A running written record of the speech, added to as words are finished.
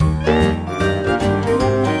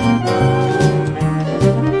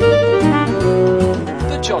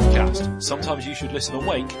sometimes you should listen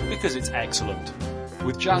awake because it's excellent.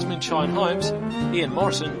 With Jasmine Chine-Hymes, Ian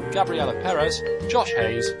Morison, Gabriella Perez, Josh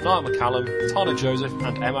Hayes, Niall McCallum, Tana Joseph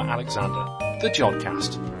and Emma Alexander. The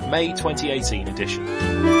Jodcast, May 2018 edition.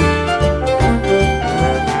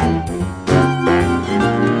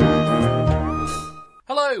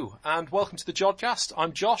 Hello and welcome to the Jodcast.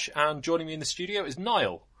 I'm Josh and joining me in the studio is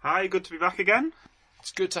Niall. Hi, good to be back again.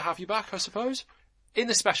 It's good to have you back, I suppose. In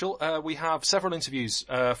this special, we have several interviews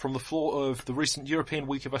from the floor of the recent European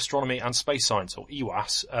Week of Astronomy and Space Science, or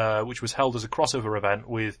Ewass, which was held as a crossover event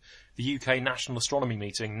with the UK National Astronomy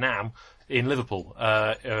Meeting, NAM, in Liverpool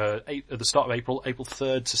at the start of April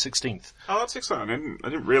 3rd to 16th. Oh, that's exciting. I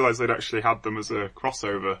didn't realise they'd actually had them as a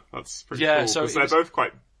crossover. That's pretty cool. So they're both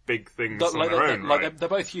quite big things on their own, right? They're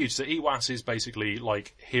both huge. So Ewass is basically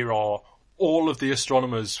like, here are all of the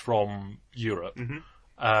astronomers from Europe,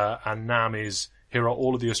 and NAM is, here are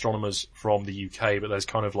all of the astronomers from the UK, but there's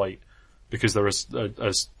kind of like, because there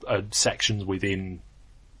are sections within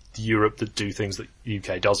Europe that do things that the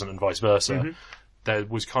UK doesn't and vice versa, there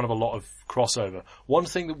was kind of a lot of crossover. One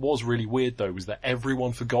thing that was really weird though was that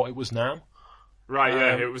everyone forgot it was NAM. Right,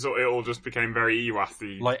 yeah, it all just became very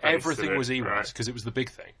Ewass-y. Like everything was Ewass because it was the big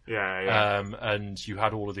thing. Yeah. And you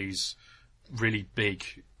had all of these really big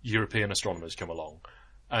European astronomers come along,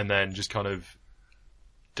 and then just kind of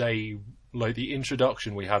like the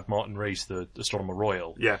introduction, we had Martin Rees, the Astronomer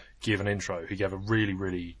Royal, give an intro. He gave a really,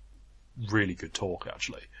 really, really good talk,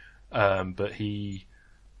 actually. But he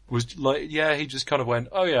was like, he just kind of went,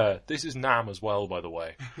 oh yeah, this is NAM as well, by the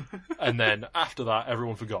way. And then after that,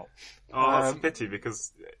 everyone forgot. Oh, that's a pity,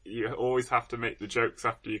 because you always have to make the jokes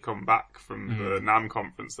after you come back from the NAM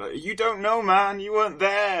conference. That, you don't know, man, you weren't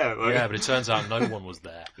there. Like... Yeah, but it turns out no one was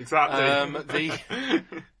there. Exactly.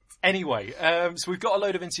 Anyway, so we've got a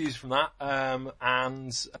load of interviews from that,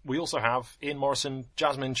 and we also have Ian Morison,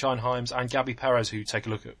 Jasmine Chine-Hymes and Gaby Perez who take a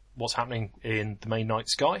look at what's happening in the main night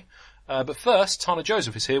sky. But first, Tana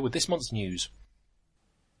Joseph is here with this month's news.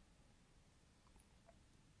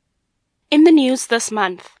 In the news this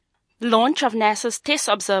month, the launch of NASA's TESS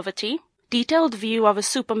observatory, detailed view of a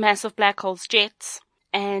supermassive black hole's jets,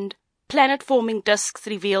 and planet-forming disks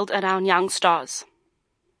revealed around young stars.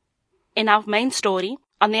 In our main story,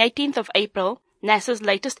 on the 18th of April, NASA's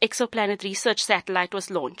latest exoplanet research satellite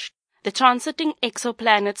was launched. The Transiting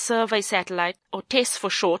Exoplanet Survey Satellite, or TESS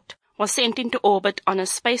for short, was sent into orbit on a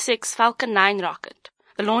SpaceX Falcon 9 rocket.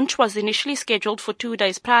 The launch was initially scheduled for 2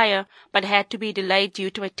 days prior, but had to be delayed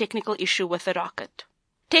due to a technical issue with the rocket.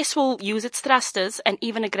 TESS will use its thrusters and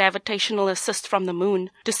even a gravitational assist from the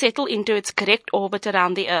Moon to settle into its correct orbit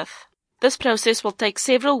around the Earth. This process will take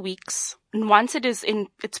several weeks, and once it is in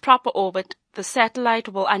its proper orbit, the satellite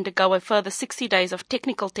will undergo a further 60 days of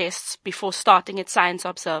technical tests before starting its science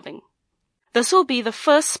observing. This will be the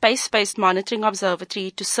first space-based monitoring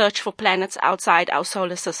observatory to search for planets outside our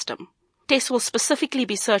solar system. TESS will specifically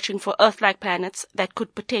be searching for Earth-like planets that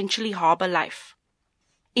could potentially harbor life.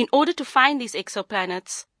 In order to find these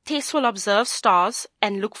exoplanets, TESS will observe stars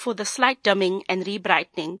and look for the slight dimming and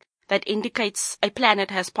rebrightening that indicates a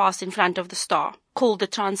planet has passed in front of the star, called the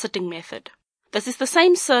transiting method. This is the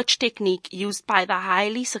same search technique used by the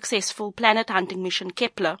highly successful planet hunting mission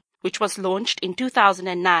Kepler, which was launched in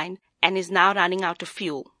 2009 and is now running out of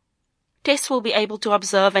fuel. TESS will be able to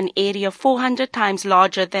observe an area 400 times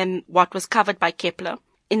larger than what was covered by Kepler.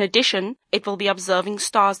 In addition, it will be observing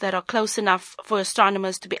stars that are close enough for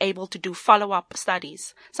astronomers to be able to do follow-up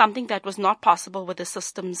studies, something that was not possible with the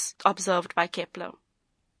systems observed by Kepler.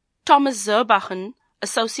 Thomas Zerbachen,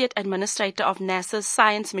 Associate Administrator of NASA's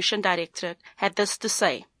Science Mission Directorate, had this to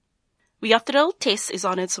say: "We are thrilled TESS is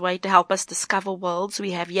on its way to help us discover worlds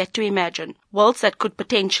we have yet to imagine, worlds that could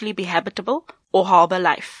potentially be habitable or harbor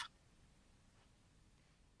life."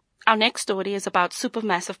 Our next story is about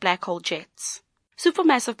supermassive black hole jets.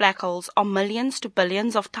 Supermassive black holes are millions to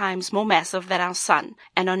billions of times more massive than our Sun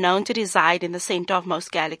and are known to reside in the center of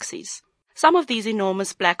most galaxies. Some of these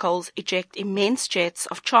enormous black holes eject immense jets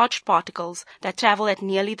of charged particles that travel at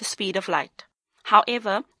nearly the speed of light.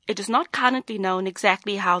 However, it is not currently known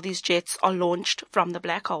exactly how these jets are launched from the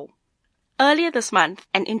black hole. Earlier this month,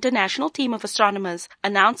 an international team of astronomers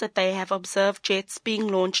announced that they have observed jets being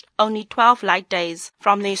launched only 12 light days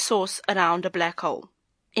from their source around a black hole,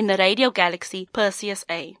 in the radio galaxy Perseus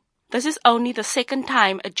A. This is only the second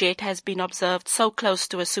time a jet has been observed so close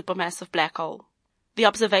to a supermassive black hole. The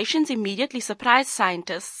observations immediately surprised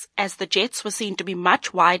scientists, as the jets were seen to be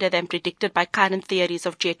much wider than predicted by current theories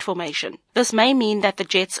of jet formation. This may mean that the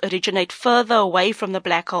jets originate further away from the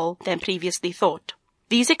black hole than previously thought.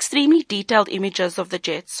 These extremely detailed images of the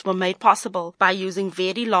jets were made possible by using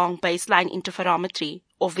very long baseline interferometry,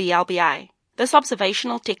 or VLBI. This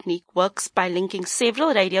observational technique works by linking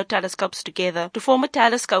several radio telescopes together to form a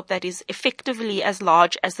telescope that is effectively as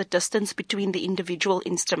large as the distance between the individual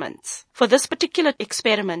instruments. For this particular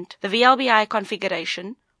experiment, the VLBI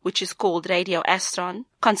configuration, which is called Radio Astron,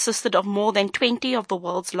 consisted of more than 20 of the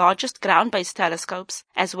world's largest ground-based telescopes,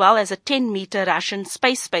 as well as a 10-meter Russian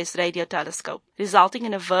space-based radio telescope, resulting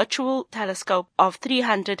in a virtual telescope of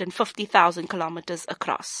 350,000 kilometers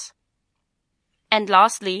across. And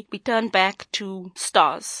lastly, we turn back to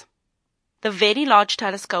stars. The Very Large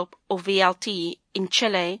Telescope, or VLT, in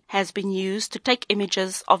Chile has been used to take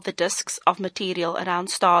images of the disks of material around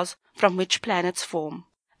stars from which planets form.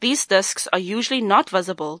 These disks are usually not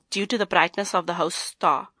visible due to the brightness of the host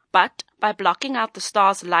star, but by blocking out the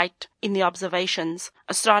star's light in the observations,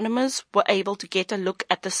 astronomers were able to get a look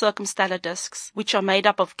at the circumstellar disks, which are made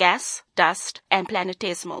up of gas, dust, and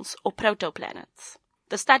planetesimals, or protoplanets.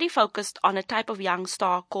 The study focused on a type of young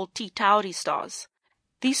star called T Tauri stars.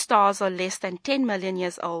 These stars are less than 10 million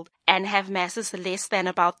years old and have masses less than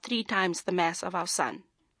about 3 times the mass of our Sun.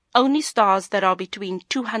 Only stars that are between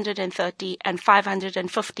 230 and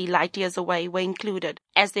 550 light-years away were included,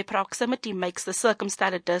 as their proximity makes the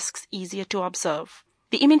circumstellar disks easier to observe.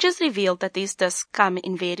 The images revealed that these disks come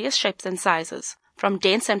in various shapes and sizes, from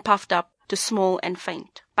dense and puffed up to small and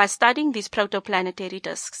faint. By studying these protoplanetary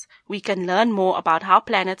disks, we can learn more about how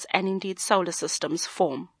planets and indeed solar systems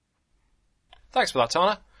form. Thanks for that,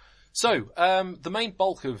 Tana. So, the main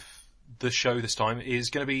bulk of the show this time is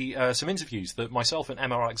going to be some interviews that myself and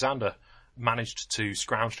Emma Alexander managed to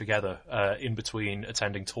scrounge together in between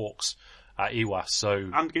attending talks at Ewass. So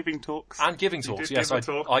and giving talks. Yes,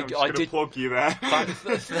 I did plug you there.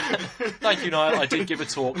 Thank you, Niall. I did give a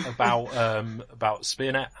talk about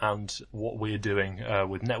SpearNet and what we're doing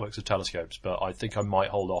with networks of telescopes, but I think I might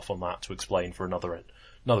hold off on that to explain for another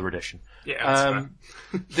edition. Yeah.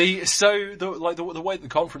 The way the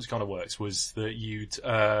conference kind of works was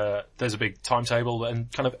that there's a big timetable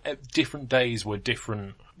and kind of different days were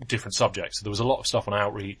different subjects. So there was a lot of stuff on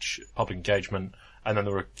outreach, public engagement, and then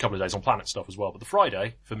there were a couple of days on planet stuff as well. But the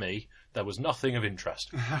Friday, for me, there was nothing of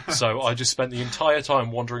interest. So I just spent the entire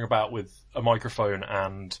time wandering about with a microphone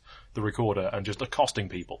and the recorder and just accosting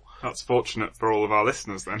people. That's fortunate for all of our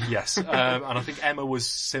listeners then. Yes. And I think Emma was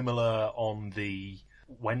similar on the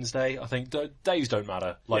Wednesday. I think days don't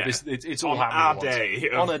matter. It's all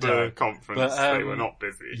happening on our day of the conference. They were not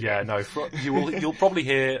busy. Yeah, no. You'll probably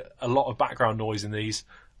hear a lot of background noise in these.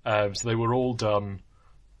 So they were all done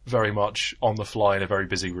very much on the fly in a very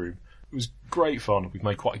busy room. It was great fun. We've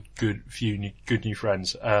made quite a few good new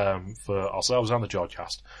friends for ourselves and the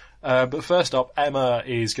Jodcast. But first up, Emma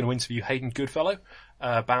is going to interview Hayden Goodfellow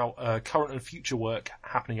about current and future work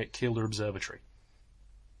happening at Kielder Observatory.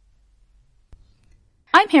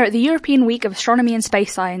 I'm here at the European Week of Astronomy and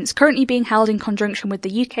Space Science, currently being held in conjunction with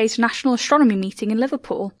the UK's National Astronomy Meeting in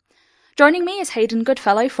Liverpool. Joining me is Hayden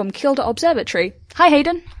Goodfellow from Kielder Observatory. Hi,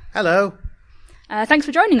 Hayden. Hello. Thanks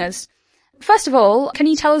for joining us. First of all, can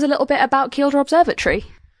you tell us a little bit about Kielder Observatory?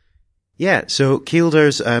 Yeah, so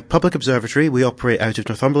Kielder's a public observatory. We operate out of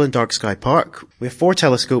Northumberland Dark Sky Park. We have 4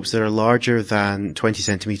 telescopes that are larger than 20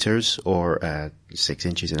 centimetres or 6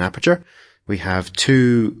 inches in aperture. We have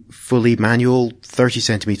 2 fully manual 30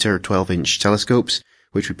 centimetre 12-inch telescopes,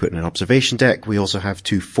 which we put in an observation deck. We also have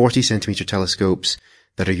 2 40 centimetre telescopes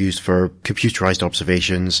that are used for computerised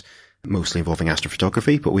observations, mostly involving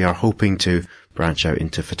astrophotography, but we are hoping to branch out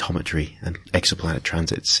into photometry and exoplanet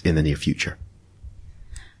transits in the near future.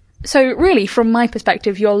 So really, from my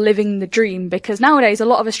perspective, you're living the dream, because nowadays a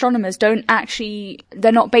lot of astronomers they're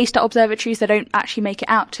not based at observatories, they don't actually make it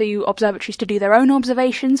out to observatories to do their own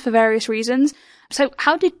observations for various reasons. So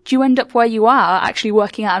how did you end up where you are, actually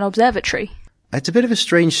working at an observatory? It's a bit of a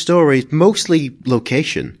strange story, mostly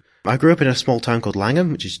location. I grew up in a small town called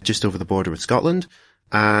Langham, which is just over the border with Scotland.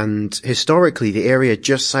 And historically, the area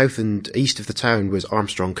just south and east of the town was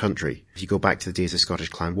Armstrong country. If you go back to the days of Scottish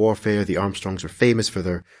clan warfare, the Armstrongs were famous for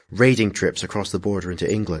their raiding trips across the border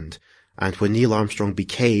into England. And when Neil Armstrong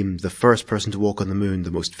became the first person to walk on the moon,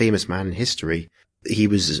 the most famous man in history, he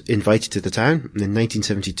was invited to the town. And in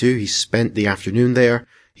 1972, he spent the afternoon there.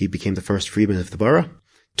 He became the first freeman of the borough.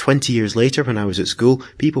 20 years later, when I was at school,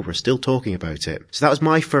 people were still talking about it. So that was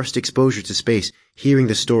my first exposure to space, hearing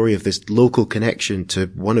the story of this local connection to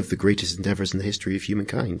one of the greatest endeavours in the history of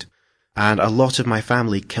humankind. And a lot of my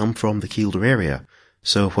family come from the Kielder area.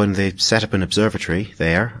 So when they set up an observatory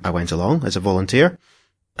there, I went along as a volunteer.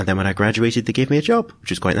 And then when I graduated, they gave me a job,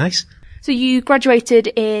 which was quite nice. So you graduated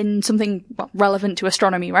in something relevant to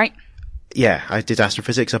astronomy, right? Yeah, I did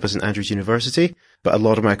astrophysics up at St Andrews University, but a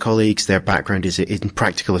lot of my colleagues, their background is in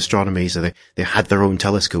practical astronomy, so they had their own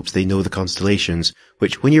telescopes, they know the constellations,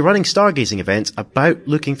 which when you're running stargazing events about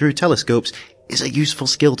looking through telescopes is a useful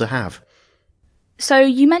skill to have. So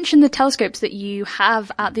you mentioned the telescopes that you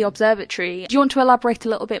have at the observatory. Do you want to elaborate a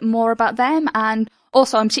little bit more about them? And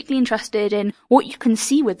also, I'm particularly interested in what you can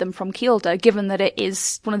see with them from Kielder, given that it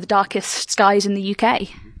is one of the darkest skies in the UK.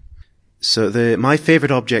 So my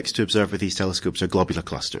favourite objects to observe with these telescopes are globular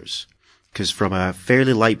clusters. Because from a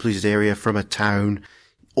fairly light polluted area, from a town,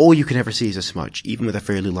 all you can ever see is a smudge, even with a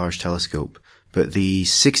fairly large telescope. But the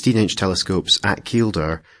 16-inch telescopes at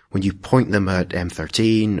Kielder, when you point them at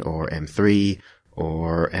M13 or M3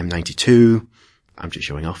 or M92, I'm just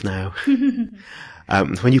showing off now.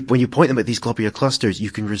 When you point them at these globular clusters,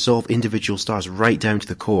 you can resolve individual stars right down to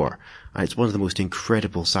the core. And it's one of the most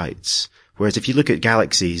incredible sights. Whereas if you look at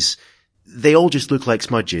galaxies, they all just look like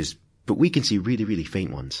smudges, but we can see really, really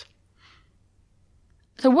faint ones.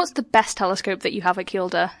 So what's the best telescope that you have at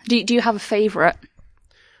Kielder? Do you have a favourite?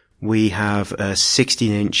 We have a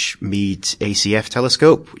 16-inch Meade ACF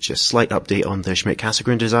telescope, which is a slight update on the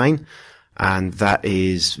Schmidt-Cassegrain design. And that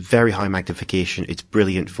is very high magnification. It's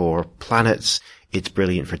brilliant for planets. It's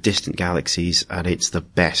brilliant for distant galaxies. And it's the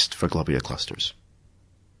best for globular clusters.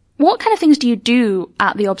 What kind of things do you do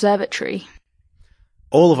at the observatory?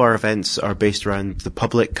 All of our events are based around the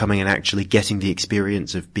public coming and actually getting the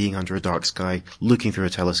experience of being under a dark sky, looking through a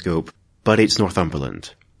telescope. But it's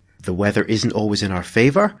Northumberland. The weather isn't always in our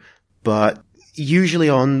favour, but usually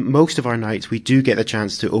on most of our nights we do get the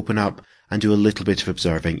chance to open up and do a little bit of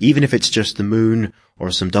observing. Even if it's just the moon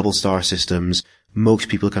or some double star systems, most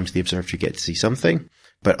people who come to the observatory get to see something.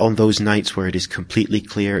 But on those nights where it is completely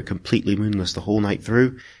clear, completely moonless the whole night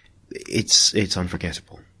through, it's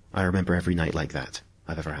unforgettable. I remember every night like that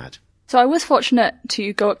I've ever had. So I was fortunate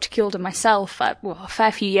to go up to Kielder myself, a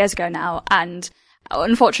fair few years ago now, and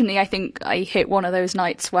unfortunately I think I hit one of those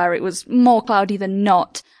nights where it was more cloudy than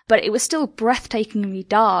not, but it was still breathtakingly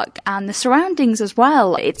dark, and the surroundings as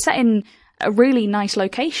well. It's set in a really nice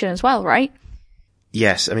location as well, right?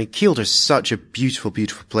 Yes, I mean, Kielder's such a beautiful,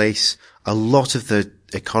 beautiful place. A lot of the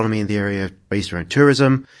economy in the area based around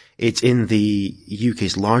tourism. It's in the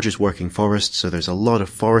UK's largest working forest, so there's a lot of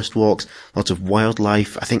forest walks, lots of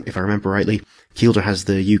wildlife. I think, if I remember rightly, Kielder has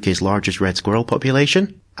the UK's largest red squirrel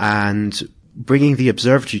population, and bringing the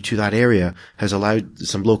observatory to that area has allowed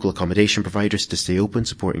some local accommodation providers to stay open,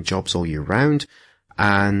 supporting jobs all year round,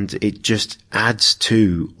 and it just adds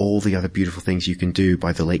to all the other beautiful things you can do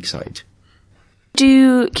by the lakeside.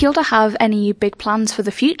 Do Kielder have any big plans for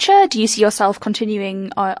the future? Do you see yourself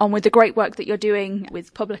continuing on with the great work that you're doing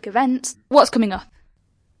with public events? What's coming up?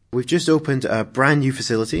 We've just opened a brand new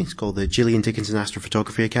facility. It's called the Gillian Dickinson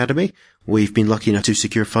Astrophotography Academy. We've been lucky enough to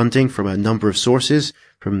secure funding from a number of sources,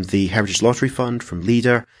 from the Heritage Lottery Fund, from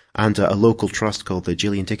LEADER, and a local trust called the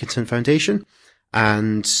Gillian Dickinson Foundation.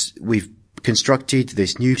 And we've constructed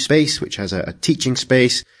this new space, which has a teaching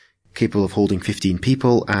space capable of holding 15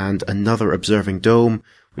 people, and another observing dome,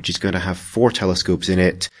 which is going to have 4 telescopes in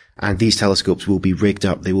it. And these telescopes will be rigged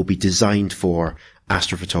up. They will be designed for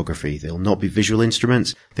astrophotography. They'll not be visual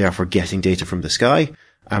instruments. They are for getting data from the sky.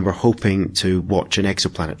 And we're hoping to watch an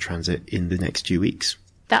exoplanet transit in the next few weeks.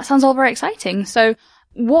 That sounds all very exciting. So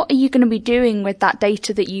what are you going to be doing with that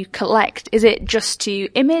data that you collect? Is it just to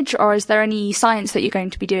image, or is there any science that you're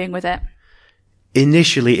going to be doing with it?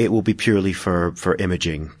 Initially, it will be purely for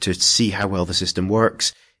imaging, to see how well the system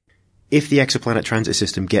works. If the exoplanet transit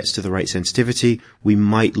system gets to the right sensitivity, we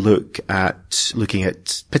might looking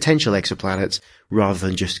at potential exoplanets rather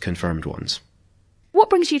than just confirmed ones. What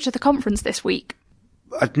brings you to the conference this week?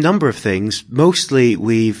 A number of things. Mostly,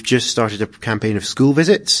 we've just started a campaign of school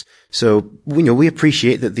visits. So, we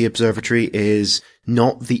appreciate that the observatory is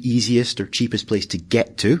not the easiest or cheapest place to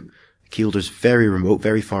get to. Kielder's very remote,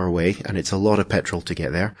 very far away, and it's a lot of petrol to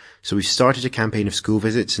get there. So we've started a campaign of school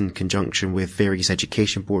visits in conjunction with various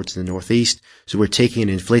education boards in the northeast. So we're taking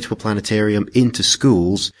an inflatable planetarium into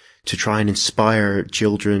schools to try and inspire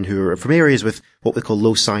children who are from areas with what we call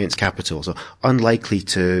low science capital, so unlikely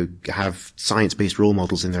to have science-based role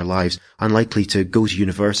models in their lives, unlikely to go to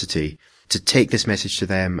university, to take this message to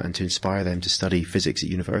them and to inspire them to study physics at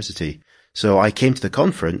university. So I came to the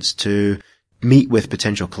conference to meet with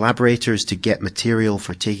potential collaborators, to get material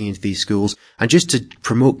for taking into these schools, and just to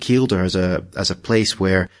promote Kielder as a place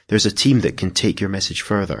where there's a team that can take your message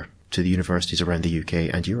further to the universities around the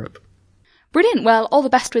UK and Europe. Brilliant. Well, all the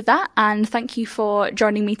best with that, and thank you for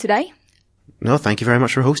joining me today. No, thank you very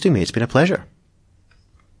much for hosting me. It's been a pleasure.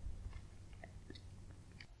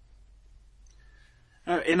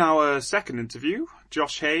 In our second interview,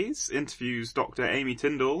 Josh Hayes interviews Dr. Amy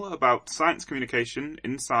Tyndall about science communication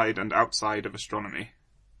inside and outside of astronomy.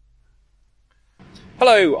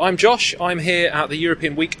 Hello, I'm Josh. I'm here at the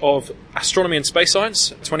European Week of Astronomy and Space Science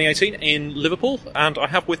 2018 in Liverpool, and I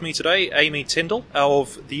have with me today Amy Tyndall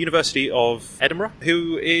of the University of Edinburgh,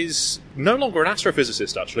 who is no longer an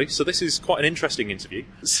astrophysicist, actually, so this is quite an interesting interview.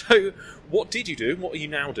 So, what did you do? What are you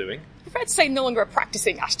now doing? I prefer to say no longer a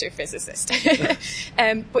practising astrophysicist.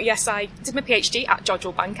 But yes, I did my PhD at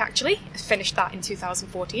Jodrell Bank, actually. I finished that in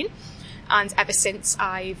 2014. And ever since,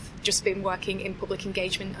 I've just been working in public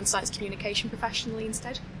engagement and science communication professionally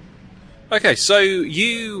instead. Okay, so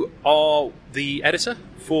you are the editor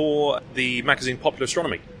for the magazine Popular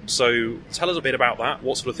Astronomy. So tell us a bit about that.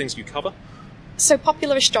 What sort of things do you cover? So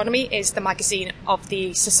Popular Astronomy is the magazine of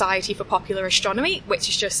the Society for Popular Astronomy, which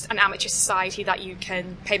is just an amateur society that you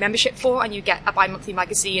can pay membership for, and you get a bi-monthly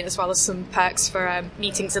magazine as well as some perks for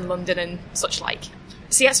meetings in London and such like.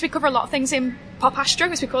 So yes, we cover a lot of things in Pop Astro,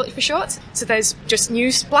 as we call it for short. So there's just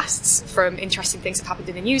news blasts from interesting things that have happened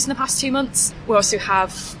in the news in the past 2 months. We also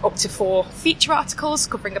have up to 4 feature articles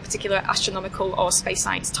covering a particular astronomical or space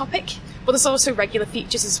science topic. But there's also regular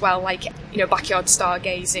features as well, like, backyard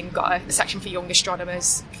stargazing, got a section for young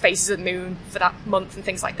astronomers, phases of the moon for that month and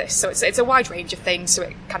things like this. So it's a wide range of things, so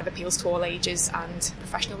it kind of appeals to all ages and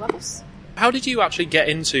professional levels. How did you actually get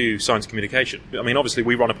into science communication? I mean, obviously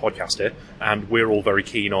we run a podcast here, and we're all very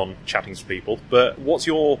keen on chatting to people, but what's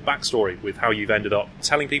your backstory with how you've ended up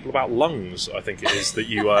telling people about lungs, I think it is, that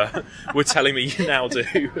you were telling me you now do?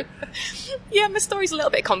 Yeah, my story's a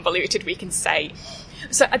little bit convoluted, we can say.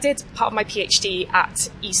 So I did part of my PhD at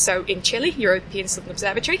ESO in Chile, European Southern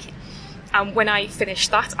Observatory, and when I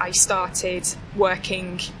finished that, I started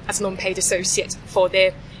working as an unpaid associate for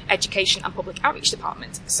the Education and Public Outreach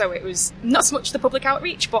Department. So it was not so much the public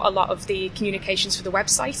outreach, but a lot of the communications for the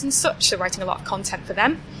website and such, so writing a lot of content for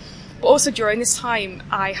them. But also during this time,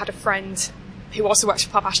 I had a friend who also works for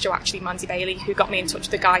Pop Astro, actually, Mandy Bailey, who got me in touch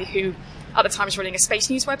with a guy who at the time was running a space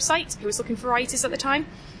news website, who was looking for writers at the time.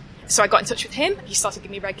 So I got in touch with him, he started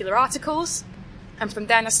giving me regular articles, and from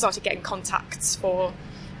then I started getting contacts for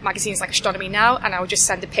magazines like Astronomy Now, and I would just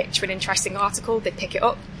send a pitch for an interesting article, they'd pick it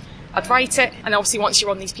up, I'd write it, and obviously once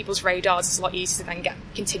you're on these people's radars, it's a lot easier to then get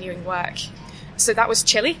continuing work. So that was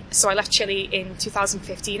Chile. So I left Chile in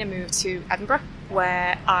 2015 and moved to Edinburgh,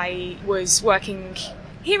 where I was working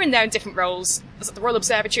here and there in different roles. I was at the Royal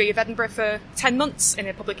Observatory of Edinburgh for 10 months in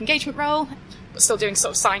a public engagement role, but still doing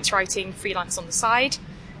sort of science writing, freelance on the side.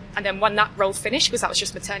 And then when that role finished, because that was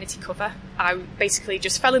just maternity cover, I basically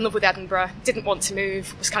just fell in love with Edinburgh, didn't want to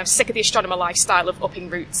move, was kind of sick of the astronomer lifestyle of upping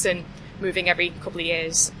routes and moving every couple of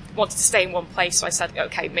years. Wanted to stay in one place, so I said,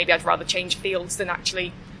 okay, maybe I'd rather change fields than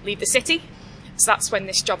actually leave the city. So that's when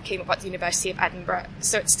this job came up at the University of Edinburgh.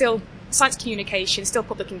 So it's still science communication, still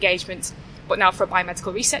public engagement, but now for a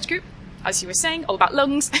biomedical research group, as you were saying, all about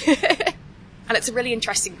lungs. And it's a really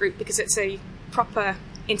interesting group because it's a proper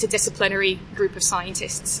interdisciplinary group of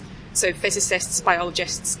scientists. So physicists,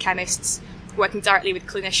 biologists, chemists, working directly with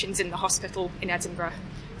clinicians in the hospital in Edinburgh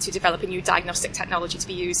to develop a new diagnostic technology to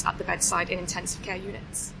be used at the bedside in intensive care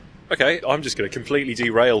units. Okay, I'm just going to completely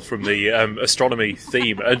derail from the astronomy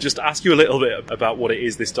theme and just ask you a little bit about what it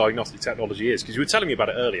is this diagnostic technology is, because you were telling me about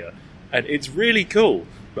it earlier, and it's really cool,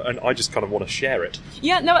 and I just kind of want to share it.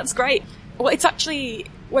 Yeah, no, that's great. Well, it's actually,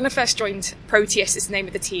 when I first joined Proteus, is the name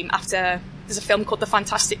of the team, after there's a film called The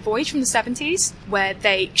Fantastic Voyage from the 70s, where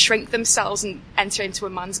they shrink themselves and enter into a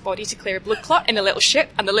man's body to clear a blood clot in a little ship,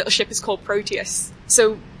 and the little ship is called Proteus.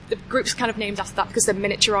 So the group's kind of named after that because they're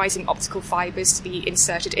miniaturising optical fibres to be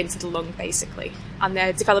inserted into the lung, basically. And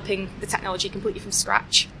they're developing the technology completely from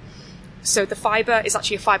scratch. So the fibre is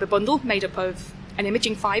actually a fibre bundle made up of an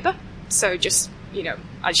imaging fibre. So just,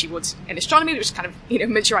 as you would in astronomy, just kind of,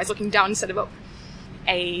 miniaturised looking down instead of up.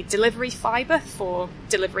 A delivery fibre for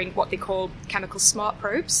delivering what they call chemical smart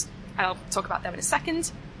probes. And I'll talk about them in a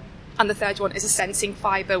second. And the third one is a sensing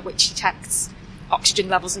fibre which detects oxygen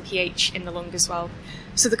levels and pH in the lung as well.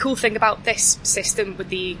 So the cool thing about this system with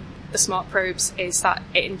the smart probes is that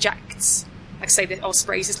it injects, like I say, or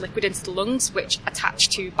sprays this liquid into the lungs, which attach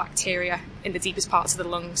to bacteria in the deepest parts of the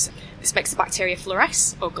lungs. This makes the bacteria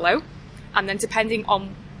fluoresce or glow, and then depending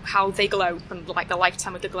on how they glow and like the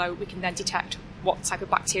lifetime of the glow, we can then detect what type of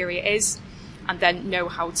bacteria it is, and then know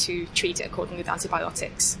how to treat it accordingly with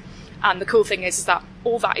antibiotics. And the cool thing is that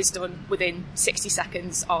all that is done within 60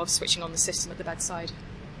 seconds of switching on the system at the bedside.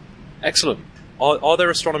 Excellent. Are there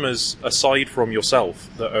astronomers, aside from yourself,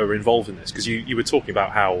 that are involved in this? Because you were talking about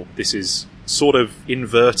how this is sort of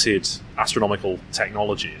inverted astronomical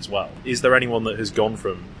technology as well. Is there anyone that has gone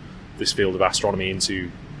from this field of astronomy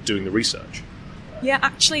into doing the research? Yeah,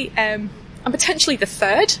 actually, I'm potentially the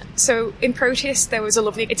third. So in Proteus, there was a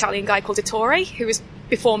lovely Italian guy called Ettore, who was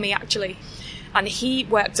before me, actually. And he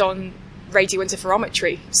worked on radio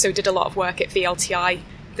interferometry, so did a lot of work at VLTI,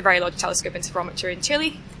 the Very Large Telescope Interferometer in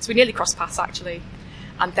Chile. So we nearly crossed paths, actually.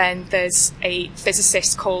 And then there's a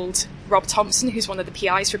physicist called Rob Thompson, who's one of the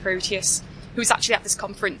PIs for Proteus, who's actually at this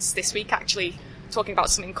conference this week, actually, talking about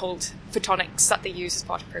something called photonics that they use as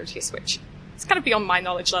part of Proteus, which is kind of beyond my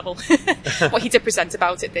knowledge level. Well, he did present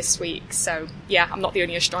about it this week, so yeah, I'm not the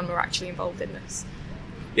only astronomer actually involved in this.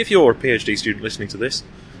 If you're a PhD student listening to this,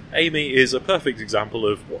 Amy is a perfect example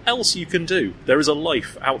of what else you can do. There is a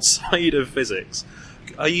life outside of physics.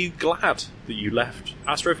 Are you glad that you left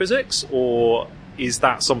astrophysics, or is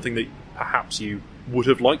that something that perhaps you would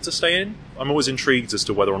have liked to stay in? I'm always intrigued as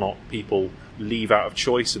to whether or not people leave out of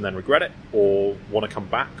choice and then regret it, or want to come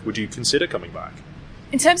back. Would you consider coming back?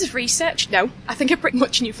 In terms of research, no. I think I pretty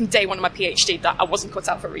much knew from day one of my PhD that I wasn't cut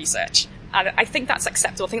out for research. And I think that's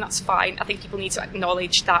acceptable. I think that's fine. I think people need to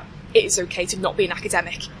acknowledge that it is okay to not be an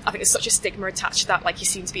academic. I think there's such a stigma attached to that, like you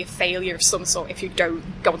seem to be a failure of some sort if you don't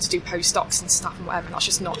go on to do postdocs and stuff and whatever, and that's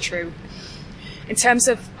just not true. In terms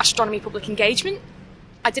of astronomy public engagement,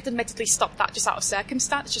 I did admittedly stop that just out of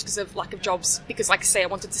circumstance, just because of lack of jobs, because like I say, I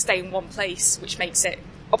wanted to stay in one place, which makes it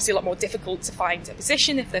obviously a lot more difficult to find a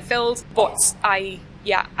position if they're filled. But I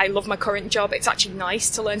love my current job. It's actually nice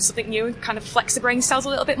to learn something new and kind of flex the brain cells a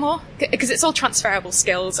little bit more, because it's all transferable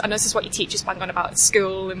skills. I know this is what your teachers bang on about at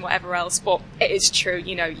school and whatever else, but it is true.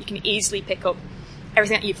 You know, you can easily pick up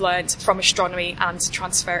everything that you've learned from astronomy and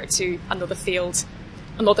transfer it to another field.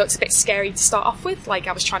 And although it's a bit scary to start off with, like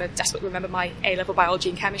I was trying to desperately remember my A-level biology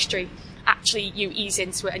and chemistry, actually you ease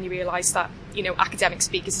into it and you realise that, you know, academic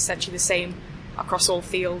speak is essentially the same across all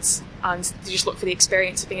fields, and you just look for the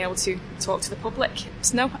experience of being able to talk to the public.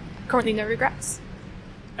 So no, currently no regrets.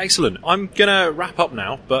 Excellent. I'm going to wrap up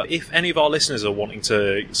now, but if any of our listeners are wanting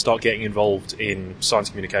to start getting involved in science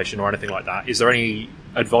communication or anything like that, is there any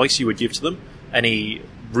advice you would give to them? Any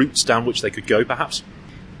routes down which they could go, perhaps?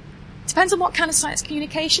 Depends on what kind of science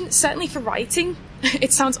communication. Certainly for writing,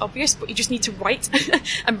 it sounds obvious, but you just need to write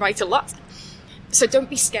and write a lot. So don't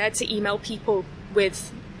be scared to email people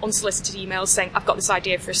with unsolicited emails saying, I've got this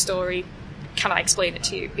idea for a story, can I explain it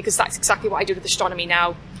to you? Because that's exactly what I do with astronomy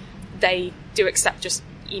now. They do accept just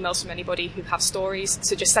emails from anybody who have stories,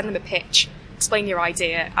 so just send them a pitch, explain your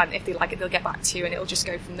idea, and if they like it, they'll get back to you, and it'll just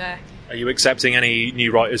go from there. Are you accepting any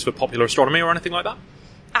new writers for popular astronomy or anything like that?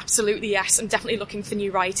 Absolutely, yes. I'm definitely looking for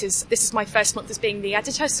new writers. This is my first month as being the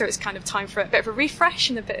editor, so it's kind of time for a bit of a refresh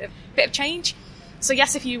and a bit of change. So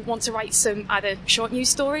yes, if you want to write some either short news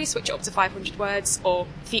stories, which are up to 500 words, or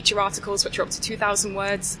feature articles, which are up to 2,000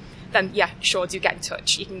 words, then yeah, sure, do get in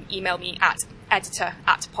touch. You can email me at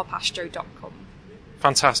editor@popastro.com.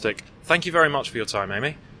 Fantastic. Thank you very much for your time,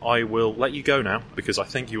 Amy. I will let you go now, because I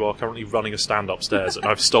think you are currently running a stand upstairs, and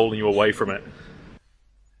I've stolen you away from it.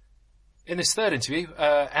 In this third interview,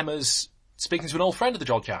 Emma's speaking to an old friend of the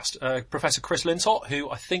Jodcast, Professor Chris Lintott, who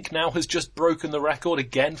I think now has just broken the record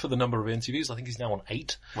again for the number of interviews. I think he's now on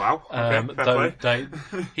 8. Wow. Okay,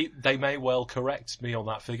 they may well correct me on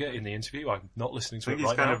that figure in the interview. I'm not listening to it right now.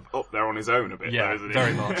 He's kind of up there on his own a bit, yeah, though, isn't he?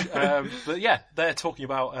 Very much. But yeah, they're talking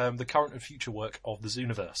about the current and future work of the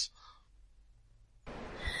Zooniverse.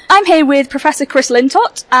 I'm here with Professor Chris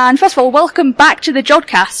Lintott, and first of all, welcome back to the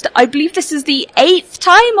Jodcast. I believe this is the 8th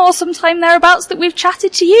time or sometime thereabouts that we've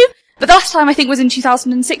chatted to you, but the last time I think was in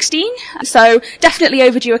 2016, so definitely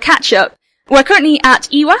overdue a catch-up. We're currently at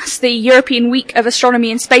Ewass, the European Week of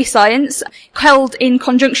Astronomy and Space Science, held in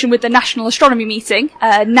conjunction with the National Astronomy Meeting,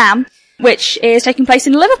 NAM, which is taking place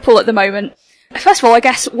in Liverpool at the moment. First of all, I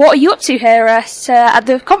guess, what are you up to here at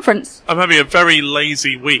the conference? I'm having a very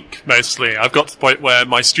lazy week, mostly. I've got to the point where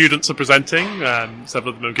my students are presenting.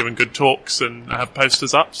 Several of them have given good talks and have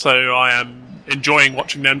posters up, so I am enjoying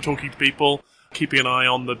watching them, talking to people, keeping an eye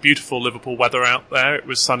on the beautiful Liverpool weather out there. It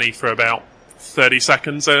was sunny for about 30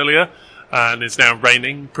 seconds earlier, and it's now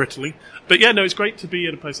raining prettily. But yeah, no, it's great to be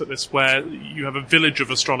in a place like this where you have a village of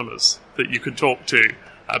astronomers that you can talk to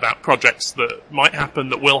about projects that might happen,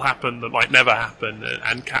 that will happen, that might never happen,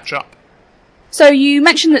 and catch up. So you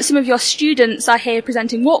mentioned that some of your students are here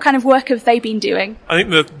presenting. What kind of work have they been doing? I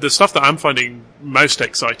think the stuff that I'm finding most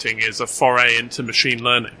exciting is a foray into machine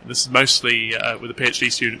learning. This is mostly with a PhD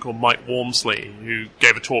student called Mike Walmsley, who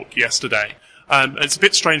gave a talk yesterday. It's a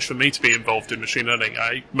bit strange for me to be involved in machine learning.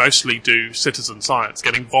 I mostly do citizen science,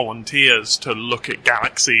 getting volunteers to look at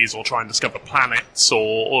galaxies or try and discover planets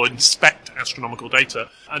or inspect astronomical data.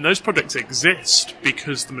 And those projects exist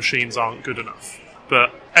because the machines aren't good enough.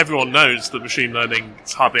 But everyone knows that machine learning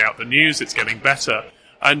is hardly out the news, it's getting better.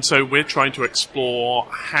 And so we're trying to explore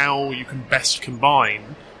how you can best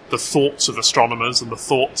combine the thoughts of astronomers and the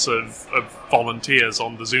thoughts of volunteers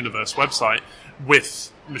on the Zooniverse website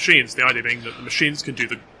with machines. The idea being that the machines can do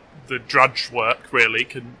the drudge work, really,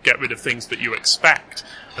 can get rid of things that you expect,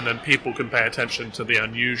 and then people can pay attention to the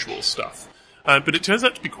unusual stuff. But it turns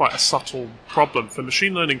out to be quite a subtle problem. For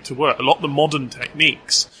machine learning to work, a lot of the modern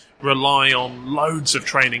techniques rely on loads of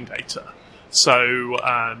training data. So,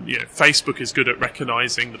 Facebook is good at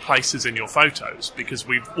recognizing the places in your photos because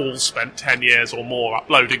we've all spent 10 years or more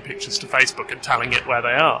uploading pictures to Facebook and telling it where they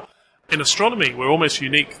are. In astronomy, we're almost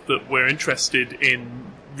unique that we're interested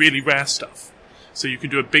in really rare stuff. So you can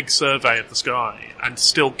do a big survey of the sky and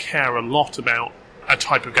still care a lot about a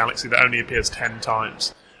type of galaxy that only appears 10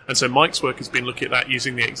 times. And so Mike's work has been looking at that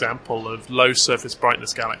using the example of low surface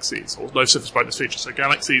brightness galaxies, or low surface brightness features, so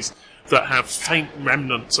galaxies that have faint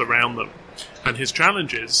remnants around them. And his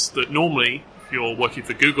challenge is that normally, if you're working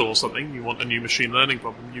for Google or something, you want a new machine learning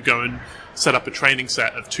problem, you go and set up a training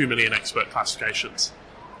set of 2 million expert classifications.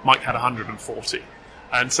 Mike had 140.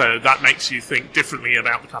 And so that makes you think differently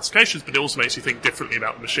about the classifications, but it also makes you think differently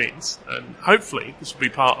about the machines. And hopefully this will be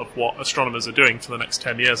part of what astronomers are doing for the next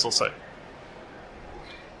 10 years or so.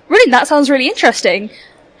 Brilliant, that sounds really interesting.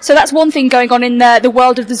 So that's one thing going on in the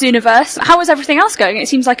world of the Zooniverse. How is everything else going? It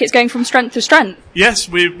seems like it's going from strength to strength. Yes,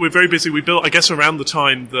 we're very busy. We built, I guess, around the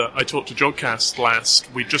time that I talked to Jodcast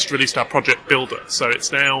last, we just released our project builder. So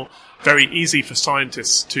it's now very easy for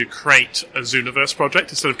scientists to create a Zooniverse project.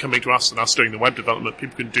 Instead of coming to us and us doing the web development,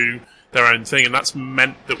 people can do their own thing, and that's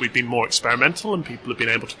meant that we've been more experimental and people have been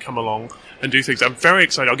able to come along and do things. I'm very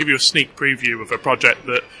excited. I'll give you a sneak preview of a project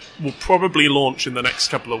that will probably launch in the next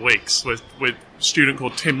couple of weeks with a student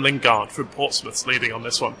called Tim Lingard from Portsmouth leading on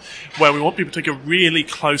this one, where we want people to take a really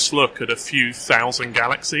close look at a few thousand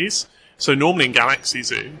galaxies. So normally in Galaxy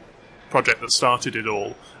Zoo, project that started it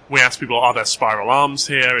all, we ask people, are there spiral arms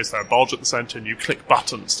here? Is there a bulge at the center? And you click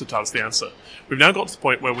buttons to tell us the answer. We've now got to the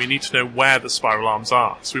point where we need to know where the spiral arms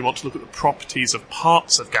are. So we want to look at the properties of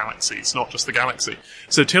parts of galaxies, not just the galaxy.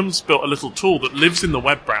 So Tim's built a little tool that lives in the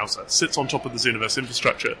web browser, sits on top of the Zooniverse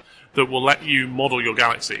infrastructure, that will let you model your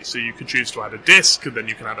galaxy. So you can choose to add a disk, and then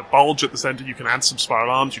you can add a bulge at the center, you can add some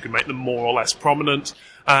spiral arms, you can make them more or less prominent.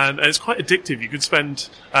 And it's quite addictive. You could spend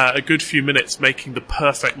a good few minutes making the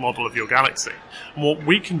perfect model of your galaxy. And what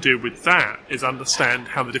we can do with that is understand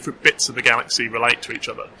how the different bits of the galaxy relate to each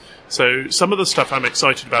other. So some of the stuff I'm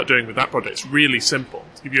excited about doing with that project is really simple.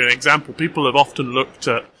 To give you an example, people have often looked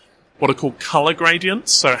at what are called color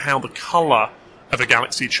gradients, so how the color of a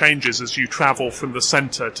galaxy changes as you travel from the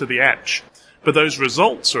center to the edge. But those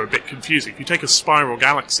results are a bit confusing. If you take a spiral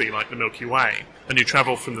galaxy like the Milky Way and you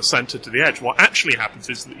travel from the center to the edge, what actually happens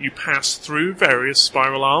is that you pass through various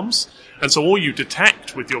spiral arms. And so all you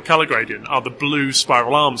detect with your color gradient are the blue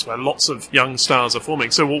spiral arms where lots of young stars are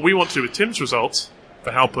forming. So what we want to do with Tim's results, with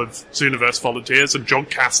the help of Zooniverse volunteers and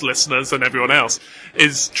Jodcast listeners and everyone else,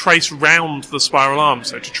 is trace round the spiral arm.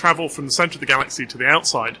 So to travel from the center of the galaxy to the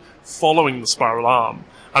outside, following the spiral arm,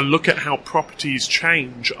 and look at how properties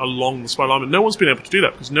change along the spiral arm. And no one's been able to do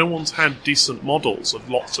that because no one's had decent models of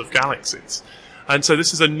lots of galaxies. And so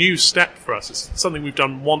this is a new step for us. It's something we've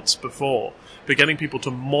done once before, but getting people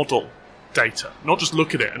to model data, not just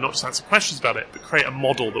look at it and not just answer questions about it, but create a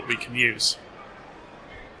model that we can use.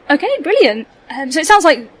 Okay, brilliant. So it sounds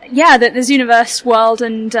like, that the Zooniverse world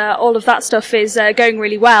and all of that stuff is going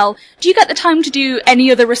really well. Do you get the time to do any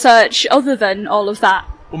other research other than all of that?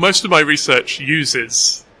 Well, most of my research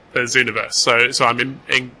uses the Zooniverse, so I'm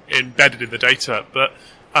embedded in the data, but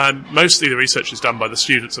mostly the research is done by the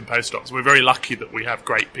students and postdocs. We're very lucky that we have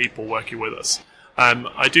great people working with us.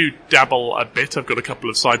 I do dabble a bit. I've got a couple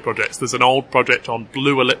of side projects. There's an old project on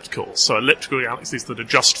blue ellipticals, so elliptical galaxies that are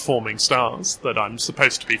just forming stars that I'm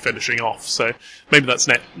supposed to be finishing off, so maybe that's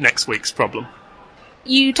next week's problem.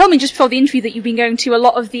 You told me just before the interview that you've been going to a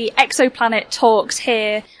lot of the exoplanet talks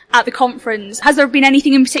here at the conference. Has there been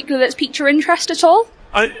anything in particular that's piqued your interest at all?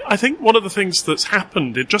 I think one of the things that's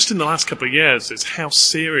happened just in the last couple of years is how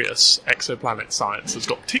serious exoplanet science has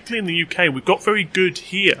got, particularly in the UK. We've got very good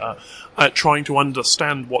here at trying to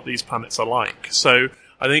understand what these planets are like. So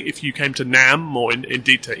I think if you came to NAM or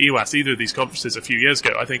indeed to Ewass, either of these conferences a few years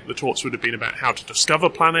ago, I think the talks would have been about how to discover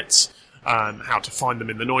planets, how to find them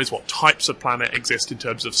in the noise, what types of planet exist in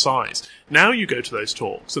terms of size. Now you go to those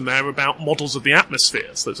talks and they're about models of the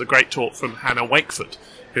atmospheres. There's a great talk from Hannah Wakeford,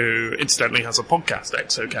 who incidentally has a podcast,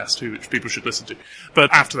 Exocast, which people should listen to.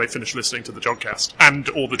 But after they finish listening to the Jodcast and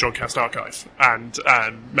all the Jodcast archive and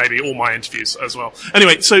maybe all my interviews as well.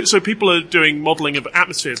 Anyway, so people are doing modelling of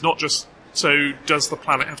atmospheres, not just So does the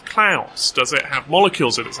planet have clouds? Does it have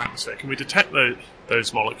molecules in its atmosphere? Can we detect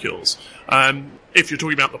those molecules? If you're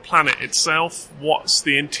talking about the planet itself, what's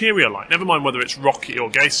the interior like? Never mind whether it's rocky or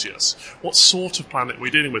gaseous. What sort of planet are we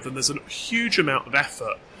dealing with? And there's a huge amount of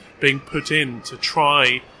effort being put in to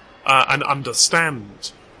try and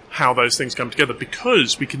understand how those things come together,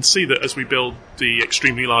 because we can see that as we build the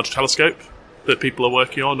extremely large telescope that people are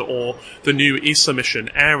working on, or the new ESA mission,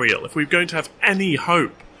 Ariel, if we're going to have any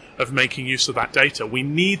hope of making use of that data, we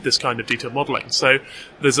need this kind of detailed modelling. So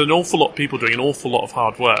there's an awful lot of people doing an awful lot of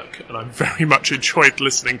hard work, and I've very much enjoyed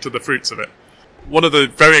listening to the fruits of it. One of the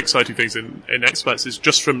very exciting things in Experts is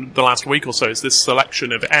just from the last week or so is this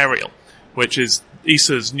selection of Ariel, which is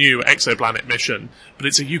ESA's new exoplanet mission, but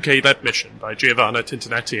it's a UK-led mission by Giovanna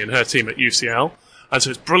Tintinetti and her team at UCL. And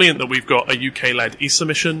so it's brilliant that we've got a UK-led ESA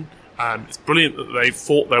mission. It's brilliant that they've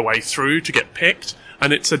fought their way through to get picked.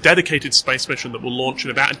 And it's a dedicated space mission that will launch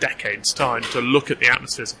in about a decade's time to look at the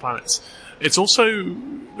atmospheres of planets. It's also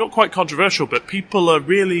not quite controversial, but people are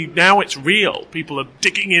really, now it's real. People are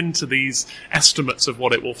digging into these estimates of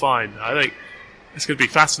what it will find. I think it's going to be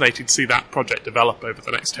fascinating to see that project develop over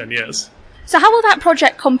the next 10 years. So how will that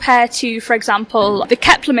project compare to, for example, the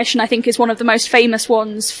Kepler mission, I think, is one of the most famous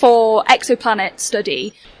ones for exoplanet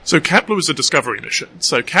study? So Kepler was a discovery mission.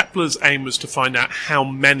 So Kepler's aim was to find out how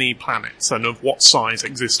many planets and of what size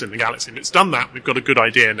exist in the galaxy. And it's done that. We've got a good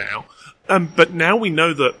idea now. But now we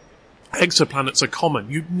know that exoplanets are common.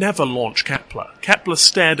 You'd never launch Kepler. Kepler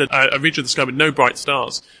stared at a region of the sky with no bright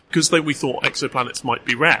stars because we thought exoplanets might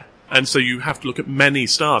be rare. And so you have to look at many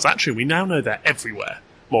stars. Actually, we now know they're everywhere,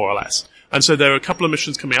 more or less. And so there are a couple of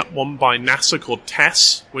missions coming up, one by NASA called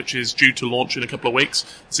TESS, which is due to launch in a couple of weeks.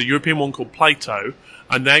 There's a European one called Plato,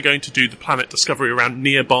 and they're going to do the planet discovery around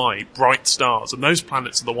nearby bright stars, and those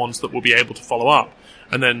planets are the ones that will be able to follow up.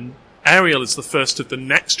 And then Ariel is the first of the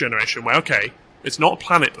next generation where, okay, it's not a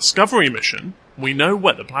planet discovery mission, we know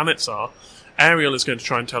where the planets are. Ariel is going to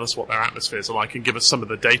try and tell us what their atmospheres are like and give us some of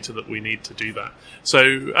the data that we need to do that.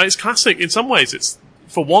 So it's classic. In some ways, it's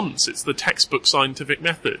the textbook scientific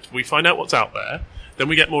method. We find out what's out there, then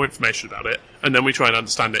we get more information about it, and then we try and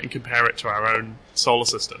understand it and compare it to our own solar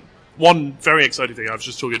system. One very exciting thing I was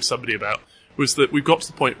just talking to somebody about was that we've got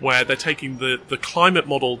to the point where they're taking the climate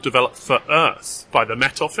model developed for Earth by the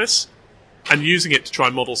Met Office and using it to try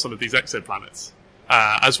and model some of these exoplanets,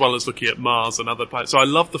 as well as looking at Mars and other planets. So I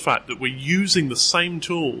love the fact that we're using the same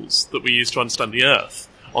tools that we use to understand the Earth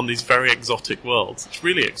on these very exotic worlds. It's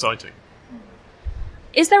really exciting.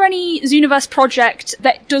 Is there any Zooniverse project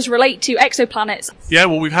that does relate to exoplanets? Yeah,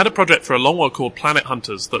 well, we've had a project for a long while called Planet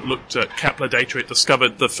Hunters that looked at Kepler data. It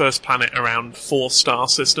discovered the first planet around 4-star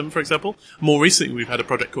system, for example. More recently, we've had a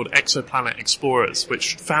project called Exoplanet Explorers,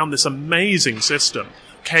 which found this amazing system.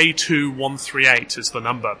 K2138 is the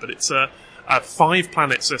number, but it's a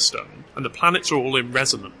 5-planet system, and the planets are all in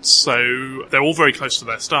resonance. So they're all very close to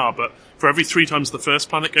their star, but for every 3 times the first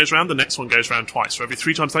planet goes around, the next one goes around twice. For every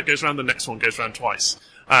 3 times that goes around, the next one goes around twice,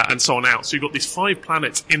 and so on out. So you've got these 5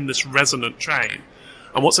 planets in this resonant chain.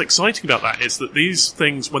 And what's exciting about that is that these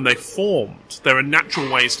things, when they formed, there are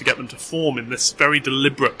natural ways to get them to form in this very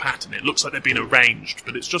deliberate pattern. It looks like they've been arranged,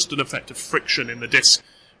 but it's just an effect of friction in the disk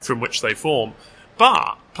from which they form.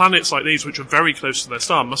 But planets like these, which are very close to their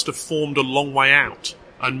star, must have formed a long way out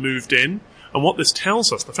and moved in. And what this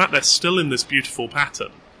tells us, the fact they're still in this beautiful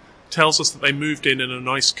pattern, tells us that they moved in a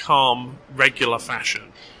nice, calm, regular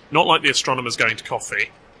fashion. Not like the astronomers going to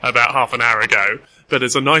coffee about half an hour ago, but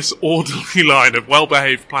as a nice, orderly line of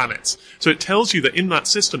well-behaved planets. So it tells you that in that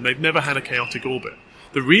system, they've never had a chaotic orbit.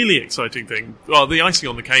 The really exciting thing, well, the icing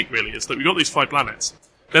on the cake, really, is that we've got these 5 planets.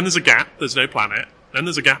 Then there's a gap, there's no planet. Then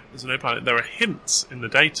there's a gap, there's no planet. There are hints in the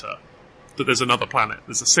data that there's another planet.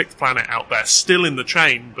 There's a 6th planet out there, still in the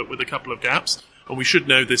chain, but with a couple of gaps. And we should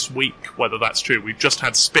know this week whether that's true. We've just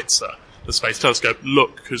had Spitzer, the Space Telescope,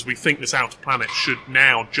 look, because we think this outer planet should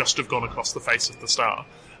now just have gone across the face of the star.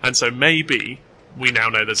 And so maybe we now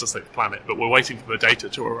know there's a 6th planet, but we're waiting for the data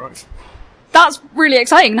to arrive. That's really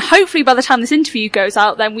exciting. Hopefully by the time this interview goes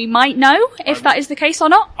out, then we might know if that is the case or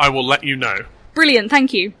not. I will let you know. Brilliant,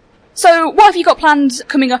 thank you. So what have you got planned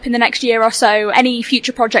coming up in the next year or so? Any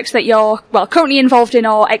future projects that you're, currently involved in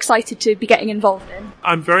or excited to be getting involved in?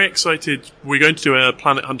 I'm very excited. We're going to do a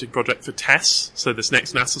planet hunting project for TESS, so this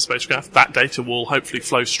next NASA spacecraft. That data will hopefully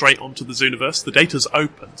flow straight onto the Zooniverse. The data's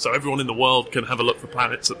open, so everyone in the world can have a look for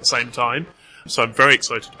planets at the same time. So I'm very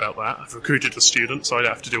excited about that. I've recruited a student, so I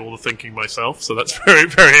don't have to do all the thinking myself, so that's very,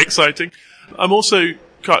 very exciting. I'm also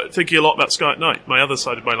thinking a lot about Sky at Night. My other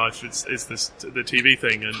side of my life is the TV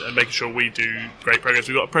thing and making sure we do great programs.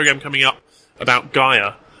 We've got a program coming up about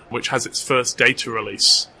Gaia, which has its first data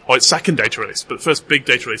release its second data release, but the first big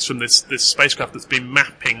data release from this spacecraft that's been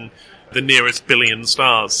mapping the nearest billion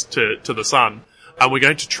stars to the sun. And we're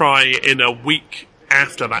going to try in a week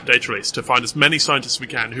after that data release to find as many scientists as we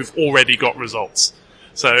can who've already got results.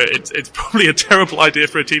 So it's probably a terrible idea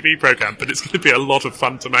for a TV program, but it's going to be a lot of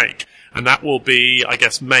fun to make. And that will be, I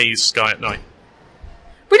guess, May's Sky at Night.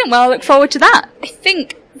 Brilliant. Well, I look forward to that. I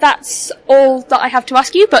think that's all that I have to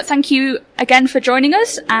ask you, but thank you again for joining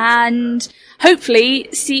us, and hopefully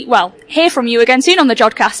hear from you again soon on the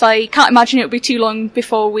Jodcast. I can't imagine it will be too long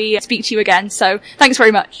before we speak to you again, so thanks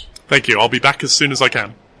very much. Thank you. I'll be back as soon as I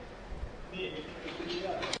can.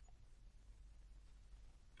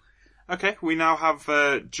 Okay, we now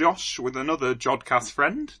have Josh with another Jodcast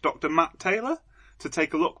friend, Dr. Matt Taylor, to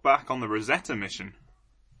take a look back on the Rosetta mission.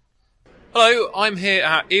 Hello, I'm here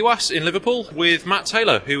at Ewass in Liverpool with Matt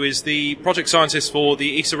Taylor, who is the project scientist for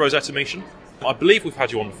the ESA Rosetta mission. I believe we've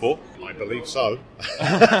had you on before. I believe so.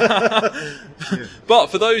 But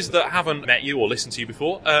for those that haven't met you or listened to you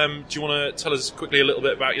before, do you want to tell us quickly a little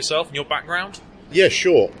bit about yourself and your background? Yeah,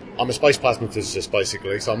 sure. I'm a space plasma physicist,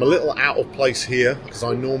 basically, so I'm a little out of place here because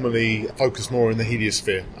I normally focus more in the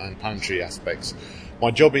heliosphere and planetary aspects.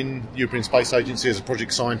 My job in European Space Agency as a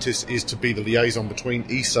project scientist is to be the liaison between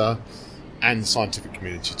ESA and the scientific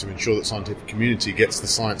community to ensure that the scientific community gets the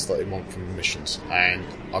science that they want from the missions. And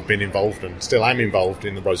I've been involved and still am involved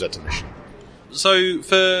in the Rosetta mission. So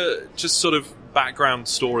for just sort of background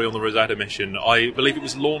story on the Rosetta mission, I believe it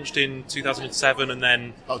was launched in 2007 and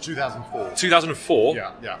then... 2004. 2004?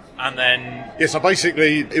 Yeah. And then... Yeah, so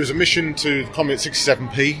basically it was a mission to Comet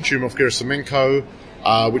 67P,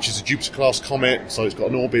 Churyumov-Gerasimenko, which is a Jupiter-class comet, so it's got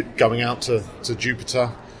an orbit going out to Jupiter.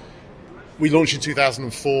 We launched in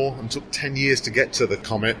 2004 and took 10 years to get to the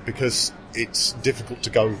comet because it's difficult to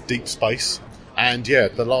go deep space. And yeah,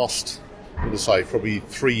 the last, probably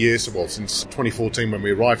 3 years, since 2014 when we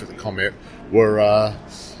arrived at the comet, were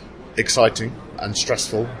exciting and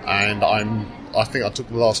stressful. And I think I took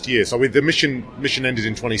the last year. So the mission ended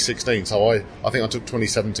in 2016. So I think I took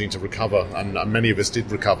 2017 to recover, and many of us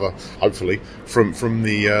did recover, hopefully, from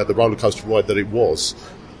the roller coaster ride that it was.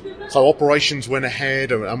 So operations went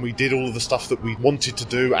ahead, and we did all of the stuff that we wanted to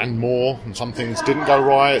do and more. And some things didn't go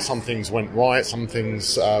right, some things went right, some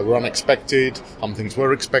things were unexpected, some things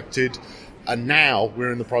were expected. And now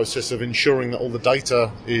we're in the process of ensuring that all the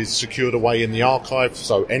data is secured away in the archive,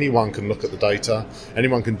 so anyone can look at the data,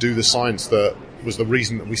 anyone can do the science that was the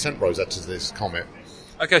reason that we sent Rosetta to this comet.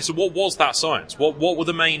 Okay, so what was that science? What were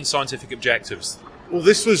the main scientific objectives? Well,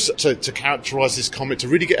 this was to characterise this comet, to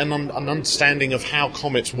really get an understanding of how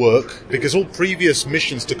comets work, because all previous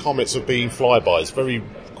missions to comets have been flybys, very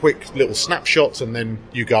quick little snapshots, and then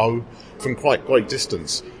you go from quite great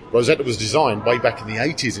distance. Rosetta was designed way back in the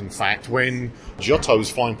 80s, in fact, when Giotto was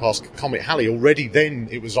flying past Comet Halley. Already then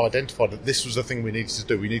it was identified that this was the thing we needed to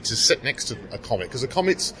do. We needed to sit next to a comet, because a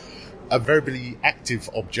comet's a very active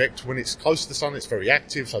object. When it's close to the sun, it's very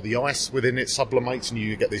active, so the ice within it sublimates and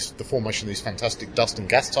you get the formation of these fantastic dust and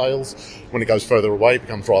gas tails. When it goes further away, it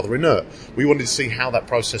becomes rather inert. We wanted to see how that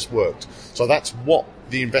process worked. So that's what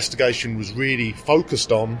the investigation was really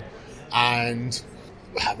focused on. And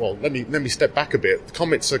well, let me step back a bit. The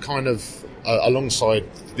comets are kind of alongside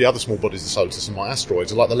the other small bodies of the solar system, like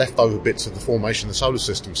asteroids, are like the leftover bits of the formation of the solar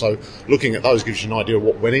system. So looking at those gives you an idea of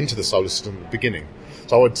what went into the solar system at the beginning.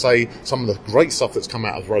 So I would say some of the great stuff that's come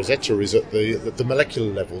out of Rosetta is at the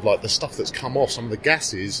molecular level, like the stuff that's come off. Some of the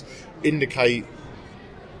gases indicate,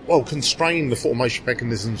 constrain the formation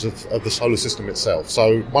mechanisms of the solar system itself.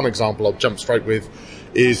 So one example I'll jump straight with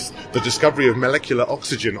is the discovery of molecular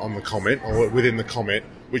oxygen on the comet, or within the comet,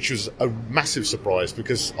 which was a massive surprise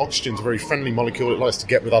because oxygen's a very friendly molecule. It likes to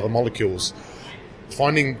get with other molecules.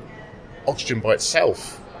 Finding oxygen by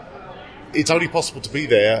itself, it's only possible to be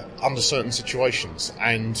there under certain situations,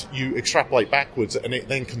 and you extrapolate backwards and it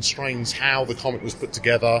then constrains how the comet was put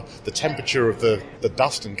together, the temperature of the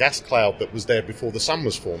dust and gas cloud that was there before the sun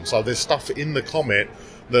was formed. So there's stuff in the comet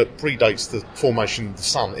that predates the formation of the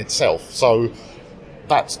sun itself. So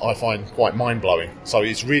that I find quite mind-blowing. So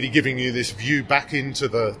it's really giving you this view back into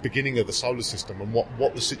the beginning of the solar system and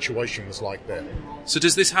what the situation was like there. So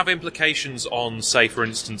does this have implications on, say, for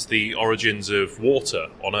instance, the origins of water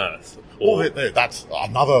on Earth? Well, that's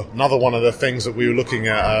another one of the things that we were looking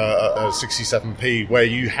at 67P, where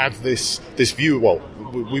you have this view. Well,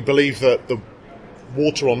 we believe that the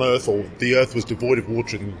water on Earth, or the Earth was devoid of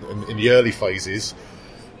water in the early phases.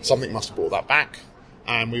 Something must have brought that back.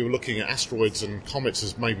 And we were looking at asteroids and comets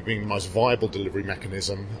as maybe being the most viable delivery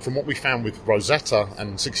mechanism. From what we found with Rosetta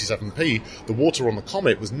and 67P, the water on the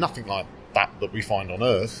comet was nothing like that we find on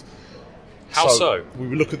Earth. How so? We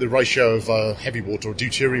would look at the ratio of heavy water or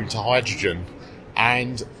deuterium to hydrogen,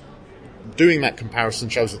 and doing that comparison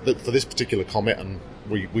shows that for this particular comet, and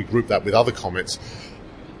we group that with other comets,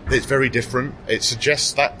 it's very different. It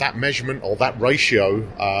suggests that measurement or that ratio,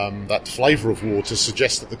 that flavour of water,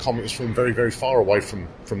 suggests that the comet was formed very, very far away from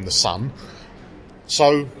the sun.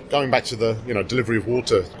 So, going back to the delivery of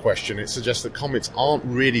water question, it suggests that comets aren't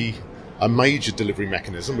really a major delivery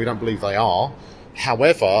mechanism. We don't believe they are.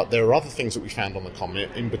 However, there are other things that we found on the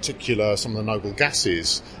comet, in particular some of the noble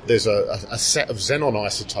gases. There's a set of xenon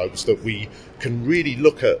isotopes that we can really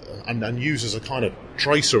look at and use as a kind of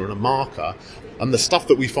tracer and a marker. And the stuff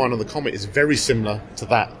that we find on the comet is very similar to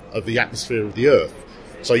that of the atmosphere of the Earth.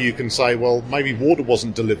 So you can say, well, maybe water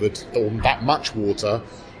wasn't delivered, or that much water,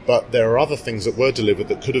 but there are other things that were delivered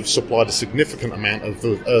that could have supplied a significant amount of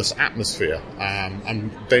the Earth's atmosphere.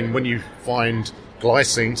 And then when you find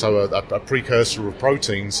glycine, so a precursor of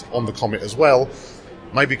proteins, on the comet as well,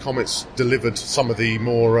 maybe comets delivered some of the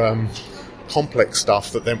more complex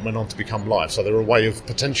stuff that then went on to become life. So they're a way of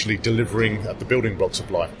potentially delivering the building blocks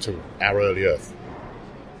of life to our early Earth.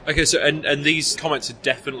 Okay, so and these comets are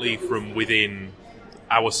definitely from within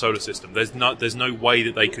our solar system. There's no way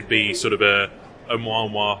that they could be sort of a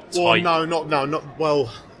Oumuamua type. Well, not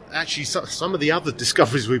well. Actually, some of the other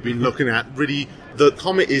discoveries we've been looking at, really, the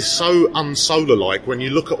comet is so unsolar-like. When you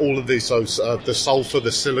look at all of these, so the sulfur,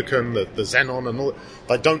 the silicon, the xenon, and all,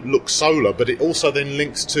 they don't look solar. But it also then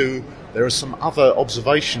links to, there are some other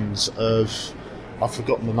observations of, I've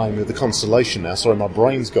forgotten the name of the constellation now. Sorry, my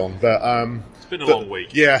brain's gone. But it's been a long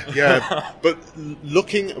week. Yeah. But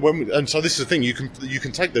looking and so this is the thing. You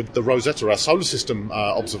can take the Rosetta, our solar system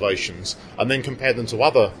observations, and then compare them to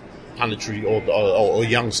other planetary or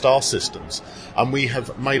young star systems, and we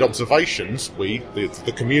have made observations,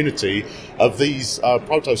 the community, of these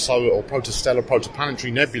protosolar or protostellar,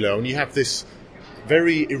 protoplanetary nebulae, and you have this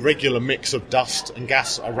very irregular mix of dust and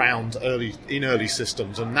gas around early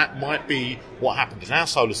systems, and that might be what happened in our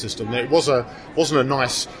solar system. It wasn't a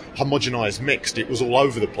nice homogenised mix. It was all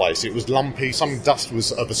over the place. It was lumpy. Some dust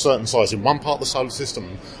was of a certain size in one part of the solar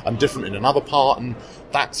system and different in another part, and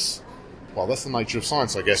that's the nature of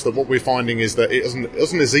science, I guess, that what we're finding is that it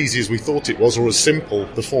isn't as easy as we thought it was, or as simple,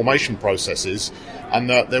 the formation processes, and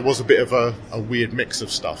that there was a bit of a weird mix of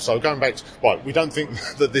stuff. So going back to, we don't think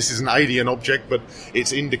that this is an alien object, but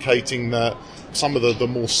it's indicating that some of the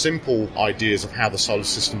more simple ideas of how the solar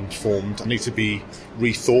system formed need to be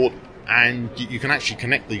rethought, and you can actually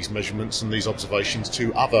connect these measurements and these observations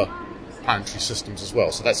to other planetary systems as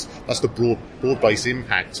well. So that's the broad-based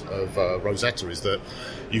impact of Rosetta, is that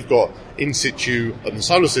you've got in situ in the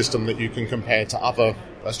solar system that you can compare to other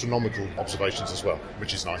astronomical observations as well,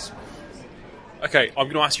 which is nice. Okay, I'm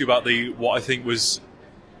going to ask you about what I think was,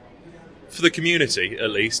 for the community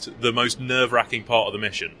at least, the most nerve-wracking part of the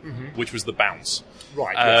mission, which was the bounce.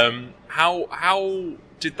 Right. Yes. How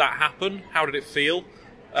did that happen? How did it feel?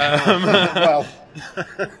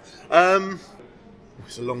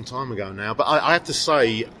 It's a long time ago now, but I have to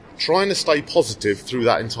say, trying to stay positive through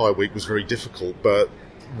that entire week was very difficult, but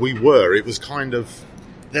it was kind of,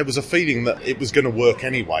 there was a feeling that it was going to work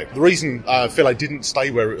anyway. The reason Philae didn't stay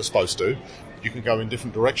where it was supposed to, you can go in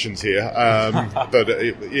different directions here, but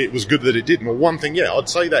it was good that it didn't. Well, one thing, I'd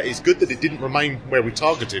say that it's good that it didn't remain where we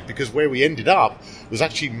targeted, because where we ended up was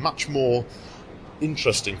actually much more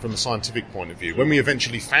interesting from a scientific point of view. When we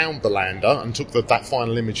eventually found the lander and took that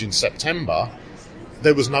final image in September,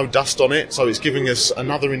 there was no dust on it, so it's giving us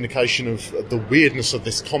another indication of the weirdness of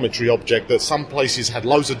this cometary object, that some places had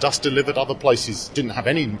loads of dust delivered, other places didn't have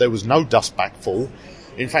any. There was no dust backfall.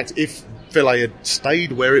 In fact, if Philae had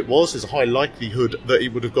stayed where it was, there's a high likelihood that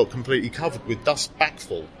it would have got completely covered with dust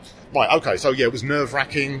backfall. Right, okay, so it was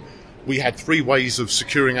nerve-wracking. We had 3 ways of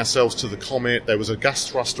securing ourselves to the comet. There was a gas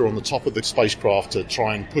thruster on the top of the spacecraft to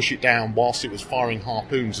try and push it down whilst it was firing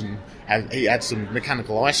harpoons, and he had some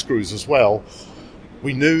mechanical ice screws as well.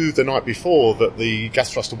 We knew the night before that the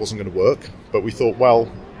gas thruster wasn't going to work, but we thought,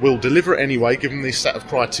 we'll deliver it anyway, given this set of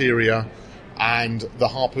criteria, and the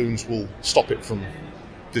harpoons will stop it from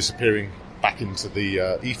disappearing back into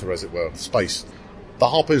the ether, as it were, space. The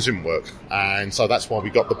harpoons didn't work, and so that's why we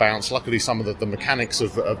got the bounce. Luckily, some of the mechanics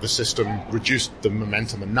of the system reduced the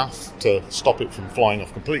momentum enough to stop it from flying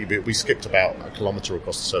off completely, but we skipped about a kilometre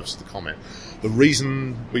across the surface of the comet. The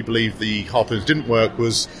reason we believe the harpoons didn't work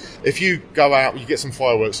was, if you go out, you get some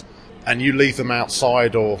fireworks, and you leave them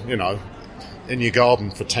outside, or, in your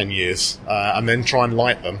garden for 10 years and then try and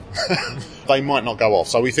light them, they might not go off.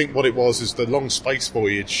 So we think what it was is the long space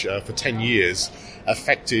voyage for 10 years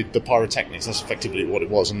affected the pyrotechnics. That's effectively what it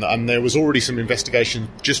was. And there was already some investigation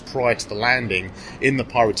just prior to the landing in the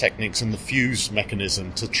pyrotechnics and the fuse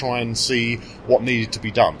mechanism to try and see what needed to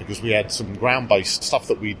be done, because we had some ground-based stuff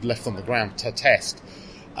that we'd left on the ground to test,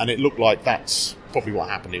 and it looked like that's probably what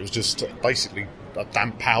happened. It was just basically a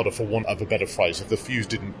damp powder, for want of a better phrase, if the fuse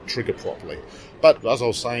didn't trigger properly. But as I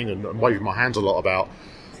was saying and waving my hands a lot about,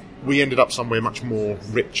 we ended up somewhere much more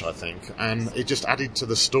rich, I think, and it just added to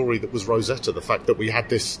the story that was Rosetta, the fact that we had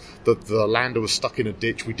this, that the lander was stuck in a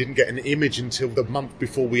ditch. We didn't get an image until the month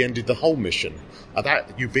before we ended the whole mission.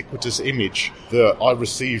 That ubiquitous image that I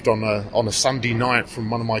received on a Sunday night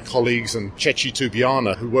from one of my colleagues, and Chechi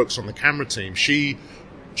Tubiana, who works on the camera team, she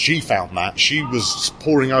found that. She was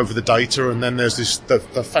poring over the data, and then there's the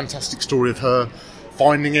fantastic story of her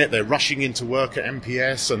finding it. They're rushing into work at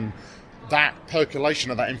MPS, and that percolation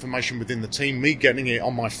of that information within the team, me getting it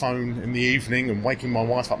on my phone in the evening and waking my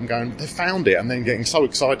wife up and going, they found it, and then getting so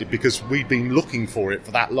excited because we'd been looking for it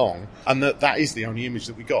for that long, and that is the only image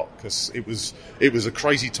that we got, because it was a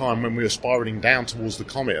crazy time when we were spiralling down towards the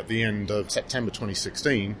comet at the end of September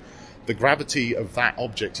 2016. The gravity of that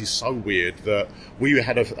object is so weird that we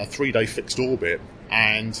had a 3-day fixed orbit,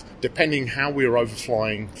 and depending how we were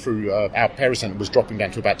overflying through our Perez center was dropping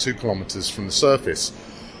down to about 2 kilometers from the surface,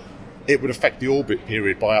 it would affect the orbit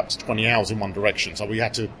period by up to 20 hours in one direction. So we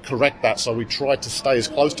had to correct that. So we tried to stay as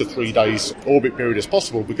close to 3 days orbit period as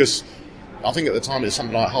possible, because I think at the time it was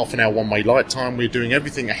something like half an hour one-way light time. We were doing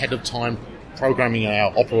everything ahead of time, programming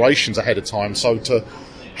our operations ahead of time. So to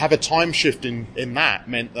have a time shift in that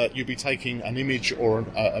meant that you'd be taking an image or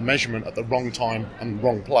a measurement at the wrong time and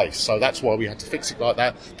wrong place. So that's why we had to fix it like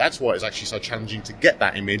that. That's why it's actually so challenging to get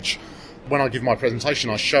that image. When I give my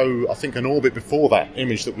presentation, I show, I think, an orbit before that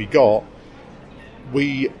image that we got.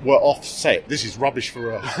 We were offset. This is rubbish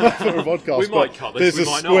for a podcast. We might cut this. There's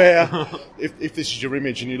a square. If this is your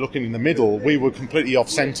image and you're looking in the middle, we were completely off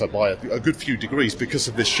centre by a good few degrees because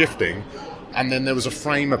of this shifting. And then there was a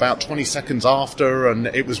frame about 20 seconds after, and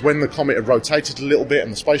it was when the comet had rotated a little bit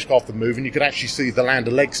and the spacecraft had moved, and you could actually see the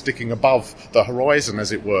lander leg sticking above the horizon,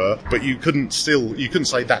 as it were, but you couldn't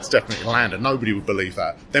say that's definitely a lander. Nobody would believe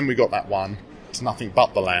that. Then we got that one. It's nothing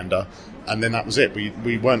but the lander. And then that was it.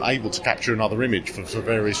 We weren't able to capture another image for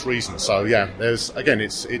various reasons. So yeah,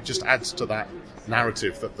 it just adds to that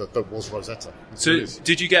narrative that was Rosetta. So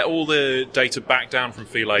did you get all the data back down from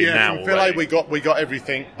Philae now? From Philae we got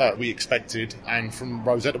everything that we expected, and from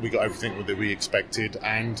Rosetta we got everything that we expected,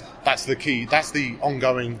 and that's the key. That's the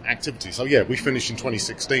ongoing activity. So yeah, we finished in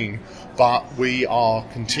 2016, but we are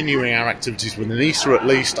continuing our activities with an ESA at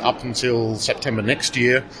least up until September next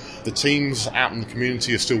year. The teams out in the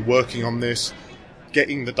community are still working on this,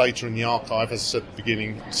 getting the data in the archive, as I said at the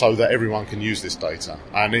beginning, so that everyone can use this data.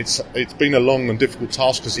 And it's been a long and difficult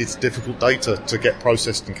task, because it's difficult data to get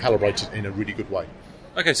processed and calibrated in a really good way.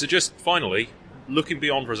 Okay, so just finally, looking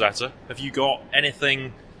beyond Rosetta, have you got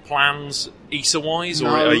anything plans ESA-wise, or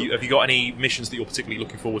No. have you got any missions that you're particularly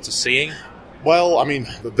looking forward to seeing? Well, I mean,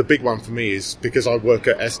 the big one for me is because I work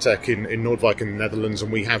at STEC in Noordwijk in the Netherlands,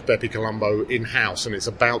 and we have Bepi Colombo in-house, and it's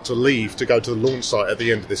about to leave to go to the launch site at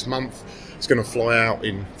the end of this month. It's going to fly out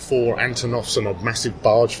in 4 Antonovs and a massive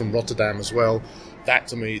barge from Rotterdam as well. That,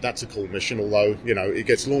 to me, that's a cool mission, although, it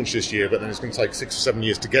gets launched this year, but then it's going to take 6 or 7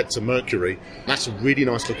 years to get to Mercury. That's a really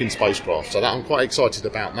nice-looking spacecraft, so I'm quite excited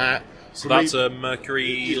about that. So that's a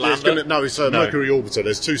Mercury lander? It's a Mercury orbiter.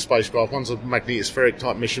 There's 2 spacecraft. One's a magnetospheric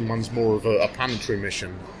type mission, one's more of a planetary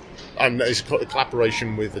mission. And it's a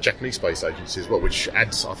collaboration with the Japanese Space Agency as well, which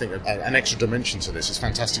adds, I think, an extra dimension to this. It's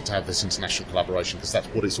fantastic to have this international collaboration, because that's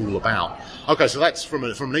what it's all about. Okay, so that's from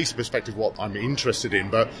an ESA perspective what I'm interested in,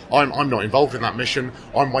 but I'm not involved in that mission.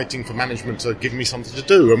 I'm waiting for management to give me something to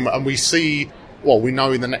do, and we see. Well, we know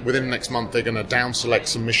within the next month they're going to down select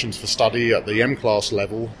some missions for study at the M-class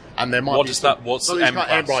level, and there might What's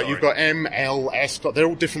M-class? Right, you've got M, L, S. They're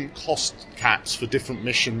all different cost caps for different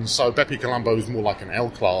missions. So Bepi Colombo is more like an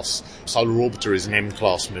L-class. Solar Orbiter is an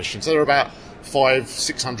M-class mission. So they're about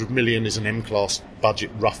 500-600 million is an M-class budget,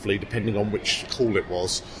 roughly, depending on which call it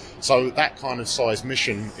was. So that kind of size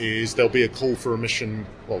mission there'll be a call for a mission,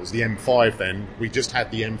 what was the M5 then? We just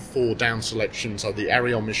had the M4 down selection, so the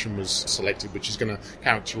Ariel mission was selected, which is going to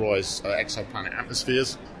characterise exoplanet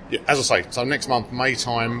atmospheres. Yeah, as I say, so next month, May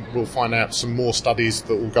time, we'll find out some more studies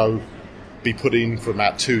that will go be put in for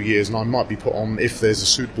about 2 years, and I might be put on, if there's a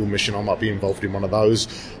suitable mission, I might be involved in one of those.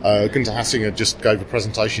 Gunther Hassinger just gave a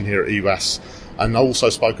presentation here at Ewass, and also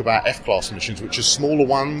spoke about F-class missions, which are smaller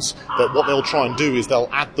ones, but what they'll try and do is they'll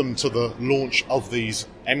add them to the launch of these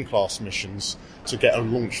M-class missions to get a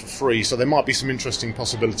launch for free. So there might be some interesting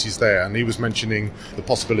possibilities there. And he was mentioning the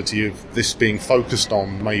possibility of this being focused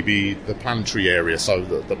on maybe the planetary area, so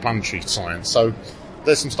the planetary science. So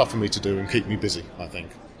there's some stuff for me to do and keep me busy, I think.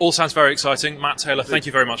 All sounds very exciting. Matt Taylor, thank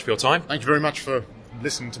you very much for your time. Thank you very much for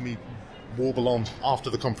listening to me warble on after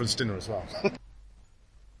the conference dinner as well.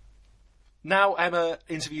 Now Emma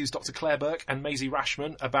interviews Dr. Claire Burke and Maisie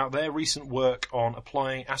Rashman about their recent work on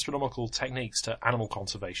applying astronomical techniques to animal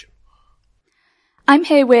conservation. I'm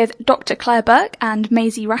here with Dr. Claire Burke and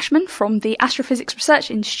Maisie Rashman from the Astrophysics Research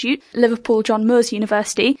Institute, Liverpool John Moores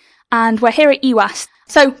University, and we're here at Ewass.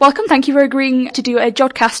 So, welcome, thank you for agreeing to do a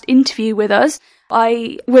Jodcast interview with us.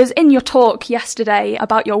 I was in your talk yesterday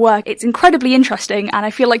about your work. It's incredibly interesting, and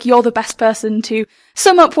I feel like you're the best person to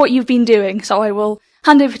sum up what you've been doing, so I will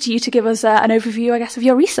hand over to you to give us an overview, I guess, of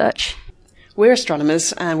your research. We're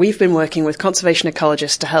astronomers, and we've been working with conservation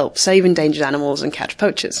ecologists to help save endangered animals and catch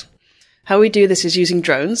poachers. How we do this is using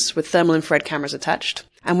drones with thermal infrared cameras attached.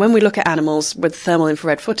 And when we look at animals with thermal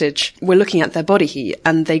infrared footage, we're looking at their body heat,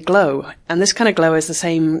 and they glow. And this kind of glow is the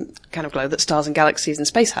same kind of glow that stars and galaxies in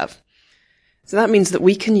space have. So that means that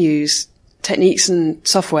we can use techniques and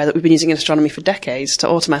software that we've been using in astronomy for decades to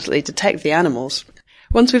automatically detect the animals.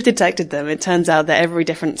 Once we've detected them, it turns out that every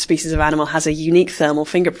different species of animal has a unique thermal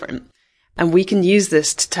fingerprint. And we can use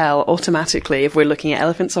this to tell automatically if we're looking at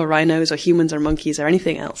elephants or rhinos or humans or monkeys or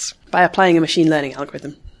anything else by applying a machine learning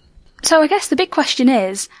algorithm. So I guess the big question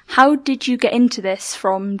is, how did you get into this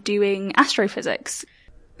from doing astrophysics?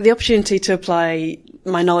 The opportunity to apply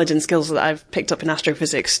my knowledge and skills that I've picked up in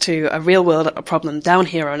astrophysics to a real-world problem down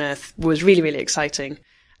here on Earth was really, really exciting.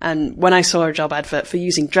 And when I saw a job advert for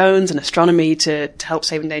using drones and astronomy to help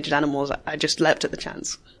save endangered animals, I just leapt at the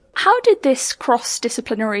chance. How did this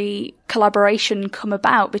cross-disciplinary collaboration come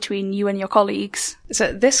about between you and your colleagues?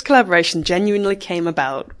 So this collaboration genuinely came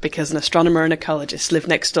about because an astronomer and ecologist live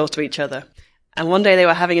next door to each other. And one day they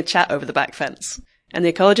were having a chat over the back fence. And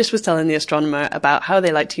the ecologist was telling the astronomer about how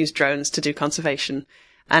they like to use drones to do conservation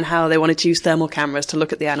and how they wanted to use thermal cameras to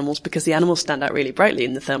look at the animals because the animals stand out really brightly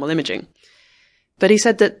in the thermal imaging. But he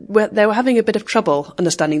said that they were having a bit of trouble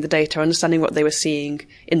understanding the data, understanding what they were seeing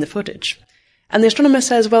in the footage. And the astronomer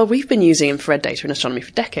says, well, we've been using infrared data in astronomy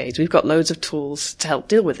for decades. We've got loads of tools to help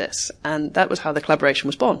deal with this. And that was how the collaboration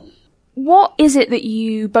was born. What is it that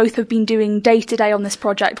you both have been doing day to day on this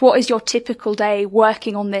project? What is your typical day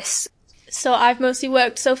working on this? So I've mostly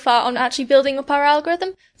worked so far on actually building up our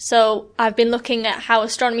algorithm. So I've been looking at how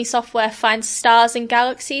astronomy software finds stars and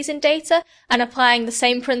galaxies in data and applying the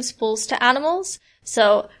same principles to animals.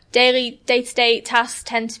 So daily, day-to-day tasks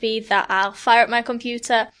tend to be that I'll fire up my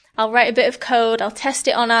computer, I'll write a bit of code, I'll test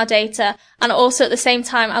it on our data, and also at the same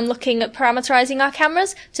time I'm looking at parameterizing our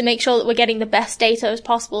cameras to make sure that we're getting the best data as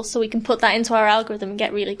possible so we can put that into our algorithm and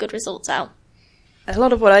get really good results out. A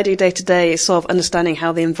lot of what I do day to day is sort of understanding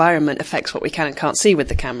how the environment affects what we can and can't see with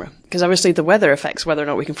the camera. Because obviously the weather affects whether or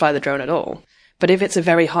not we can fly the drone at all. But if it's a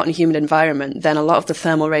very hot and humid environment, then a lot of the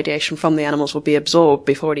thermal radiation from the animals will be absorbed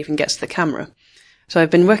before it even gets to the camera. So I've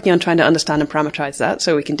been working on trying to understand and parameterize that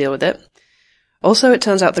so we can deal with it. Also, it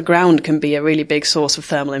turns out the ground can be a really big source of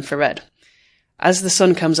thermal infrared. As the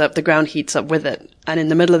sun comes up, the ground heats up with it. And in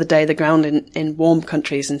the middle of the day, the ground in warm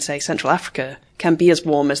countries in, say, Central Africa can be as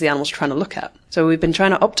warm as the animals are trying to look at. So we've been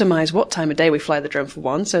trying to optimize what time of day we fly the drone for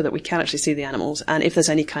one so that we can actually see the animals. And if there's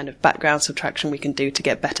any kind of background subtraction we can do to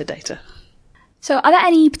get better data. So are there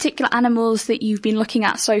any particular animals that you've been looking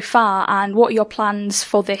at so far, and what are your plans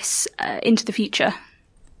for this into the future?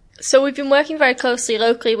 So we've been working very closely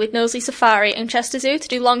locally with Knowsley Safari and Chester Zoo to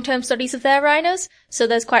do long-term studies of their rhinos. So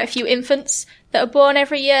there's quite a few infants that are born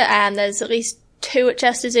every year, and there's at least 2 at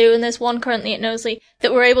Chester Zoo, and there's 1 currently at Knowsley,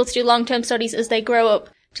 that we're able to do long-term studies as they grow up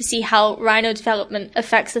to see how rhino development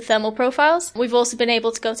affects the thermal profiles. We've also been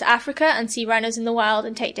able to go to Africa and see rhinos in the wild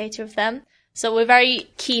and take data of them. So we're very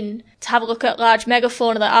keen to have a look at large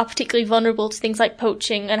megafauna that are particularly vulnerable to things like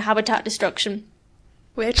poaching and habitat destruction.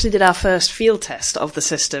 We actually did our first field test of the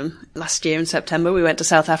system. Last year in September, we went to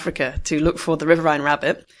South Africa to look for the riverine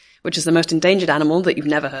rabbit, which is the most endangered animal that you've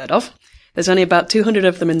never heard of. There's only about 200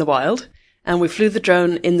 of them in the wild, and we flew the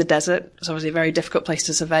drone in the desert. It's obviously a very difficult place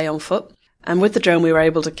to survey on foot. And with the drone, we were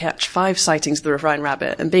able to catch 5 sightings of the riverine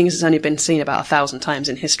rabbit, and being as it's only been seen about 1,000 times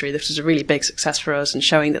in history, this was a really big success for us and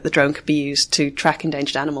showing that the drone could be used to track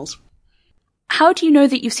endangered animals. How do you know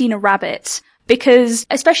that you've seen a rabbit? Because,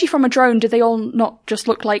 especially from a drone, do they all not just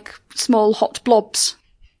look like small hot blobs?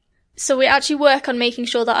 So we actually work on making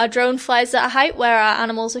sure that our drone flies at a height where our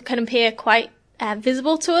animals can appear quite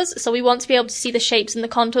visible to us. So we want to be able to see the shapes and the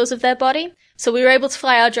contours of their body. So we were able to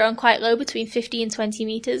fly our drone quite low, between 50 and 20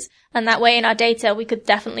 meters. And that way in our data, we could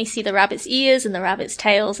definitely see the rabbit's ears and the rabbit's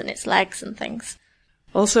tails and its legs and things.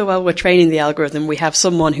 Also, while we're training the algorithm, we have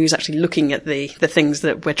someone who's actually looking at the things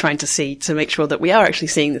that we're trying to see to make sure that we are actually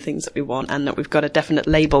seeing the things that we want and that we've got a definite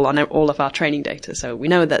label on all of our training data. So we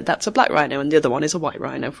know that that's a black rhino and the other one is a white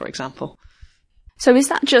rhino, for example. So is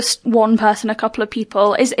that just one person, a couple of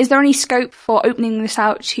people? Is there any scope for opening this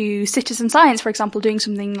out to citizen science, for example, doing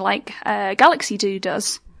something like Galaxy Zoo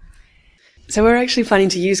does? So we're actually planning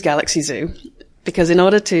to use Galaxy Zoo because in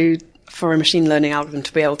order for a machine learning algorithm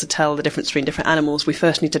to be able to tell the difference between different animals, we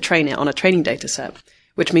first need to train it on a training data set,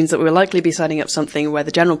 which means that we'll likely be setting up something where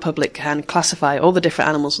the general public can classify all the different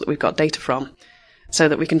animals that we've got data from so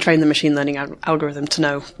that we can train the machine learning algorithm to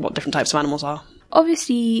know what different types of animals are.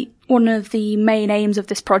 Obviously, one of the main aims of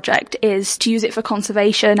this project is to use it for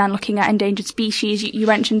conservation and looking at endangered species. You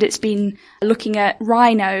mentioned it's been looking at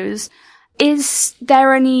rhinos. Is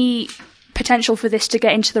there any potential for this to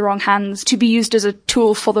get into the wrong hands, to be used as a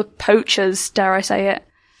tool for the poachers, dare I say it?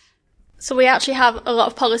 So we actually have a lot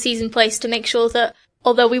of policies in place to make sure that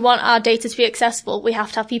although we want our data to be accessible, we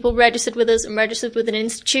have to have people registered with us and registered with an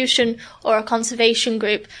institution or a conservation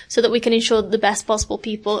group so that we can ensure that the best possible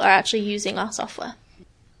people are actually using our software.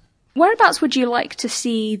 Whereabouts would you like to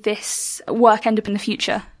see this work end up in the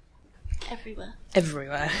future? Everywhere.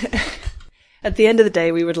 Everywhere. At the end of the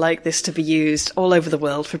day, we would like this to be used all over the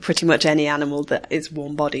world for pretty much any animal that is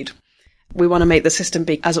warm-bodied. We want to make the system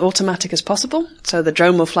be as automatic as possible, so the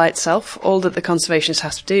drone will fly itself. All that the conservationist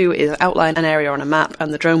has to do is outline an area on a map,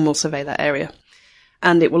 and the drone will survey that area.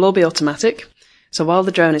 And it will all be automatic. So while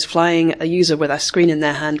the drone is flying, a user with a screen in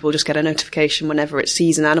their hand will just get a notification whenever it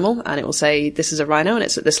sees an animal, and it will say, this is a rhino, and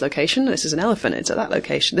it's at this location. This is an elephant, it's at that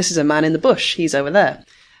location. This is a man in the bush, he's over there.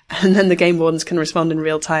 And then the game wardens can respond in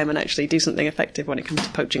real time and actually do something effective when it comes to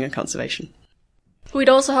poaching and conservation. We'd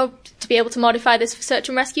also hope to be able to modify this for search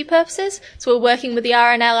and rescue purposes. So we're working with the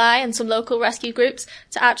RNLI and some local rescue groups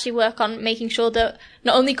to actually work on making sure that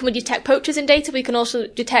not only can we detect poachers in data, we can also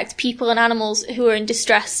detect people and animals who are in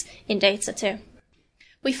distress in data too.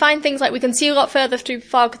 We find things like we can see a lot further through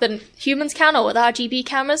fog than humans can or with RGB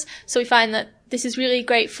cameras. So we find that this is really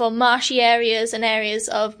great for marshy areas and areas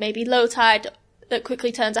of maybe low tide that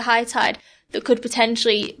quickly turn to high tide, that could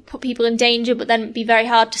potentially put people in danger, but then be very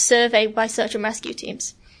hard to survey by search and rescue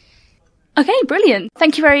teams. Okay, brilliant.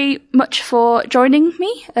 Thank you very much for joining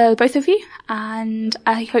me, both of you, and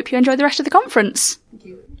I hope you enjoy the rest of the conference. Thank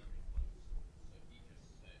you.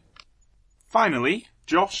 Finally,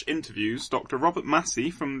 Josh interviews Dr. Robert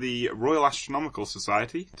Massey from the Royal Astronomical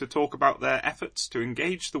Society to talk about their efforts to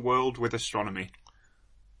engage the world with astronomy.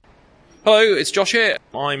 Hello, it's Josh here.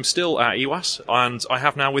 I'm still at Ewass, and I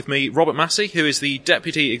have now with me Robert Massey, who is the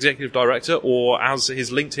Deputy Executive Director, or as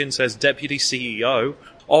his LinkedIn says, Deputy CEO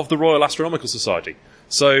of the Royal Astronomical Society.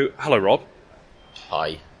 So, hello Rob.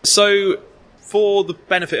 Hi. So, for the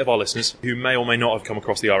benefit of our listeners, who may or may not have come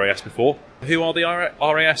across the RAS before, who are the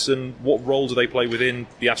RAS and what role do they play within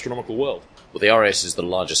the astronomical world? Well, the RAS is the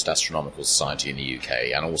largest astronomical society in the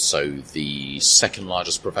UK and also the second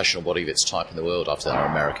largest professional body of its type in the world after our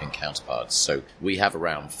American counterparts. So we have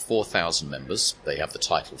around 4,000 members. They have the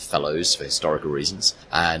title Fellows for historical reasons,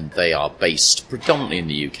 and they are based predominantly in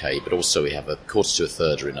the UK, but also we have a quarter to a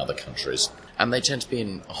third are in other countries. And they tend to be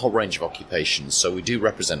in a whole range of occupations, so we do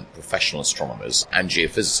represent professional astronomers and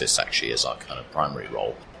geophysicists actually as our kind of primary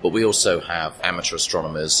role. But we also have amateur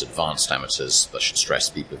astronomers, advanced amateurs, I should stress,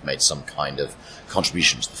 people who've made some kind of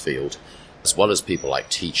contribution to the field, as well as people like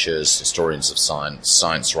teachers, historians of science,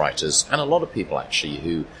 science writers, and a lot of people actually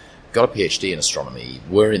who got a PhD in astronomy,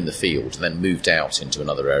 were in the field, and then moved out into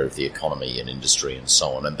another area of the economy and industry and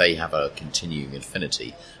so on, and they have a continuing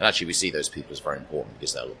affinity. And actually we see those people as very important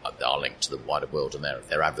because they are linked to the wider world and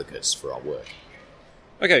they're advocates for our work.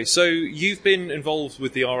 Okay, so you've been involved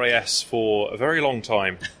with the RAS for a very long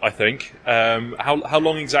time, I think. How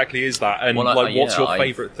long exactly is that? And what's your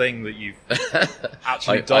favourite thing that you've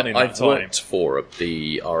actually done in that time? I've worked for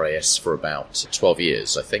the RAS for about 12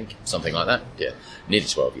 years, I think, something like that. Yeah, nearly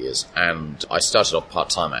 12 years. And I started off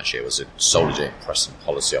part-time, actually. I was solely doing press and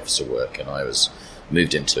policy officer work, and I was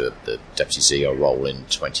moved into the deputy CEO role in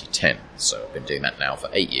 2010. So I've been doing that now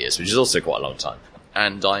for 8 years, which is also quite a long time.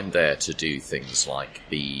 And I'm there to do things like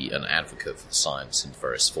be an advocate for the science in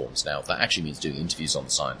various forms. Now, that actually means doing interviews on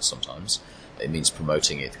science sometimes. It means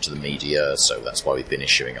promoting it to the media, so that's why we've been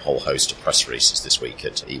issuing a whole host of press releases this week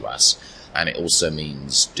at Ewass. And it also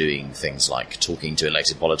means doing things like talking to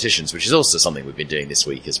elected politicians, which is also something we've been doing this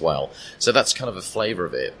week as well. So that's kind of a flavour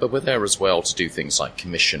of it. But we're there as well to do things like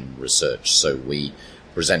commission research. So we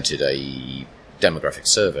presented a demographic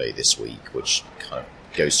survey this week, which kind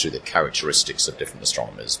of goes through the characteristics of different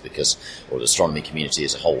astronomers, or the astronomy community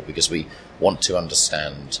as a whole, because we want to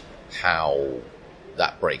understand how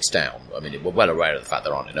that breaks down. I mean, we're well aware of the fact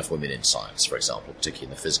there aren't enough women in science, for example, particularly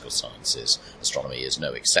in the physical sciences. Astronomy is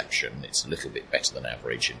no exception. It's a little bit better than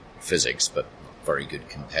average in physics, but not very good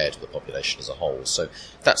compared to the population as a whole. So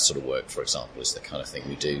that sort of work, for example, is the kind of thing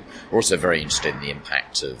we do. We're also very interested in the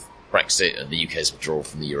impact of Brexit and the UK's withdrawal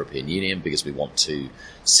from the European Union, because we want to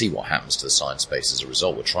see what happens to the science space as a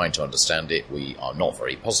result. We're trying to understand it. We are not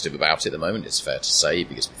very positive about it at the moment, it's fair to say,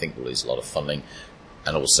 because we think we'll lose a lot of funding,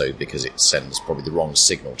 and also because it sends probably the wrong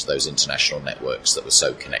signal to those international networks that we're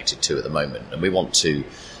so connected to at the moment. And we want to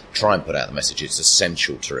try and put out the message it's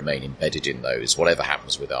essential to remain embedded in those. Whatever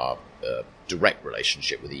happens with our direct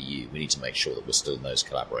relationship with the EU, we need to make sure that we're still in those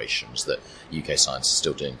collaborations, that UK science is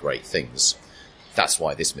still doing great things. That's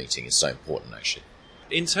why this meeting is so important, actually.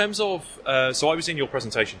 In terms of, so I was in your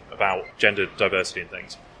presentation about gender diversity and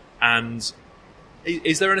things, and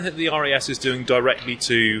is there anything that the RAS is doing directly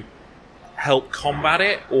to help combat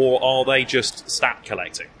it, or are they just stat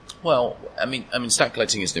collecting? Well, I mean, stat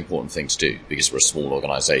collecting is an important thing to do because we're a small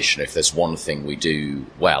organisation. If there's one thing we do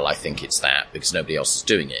well, I think it's that, because nobody else is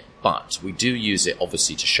doing it. But we do use it,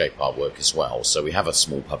 obviously, to shape our work as well. So we have a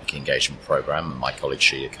small public engagement programme, and my colleague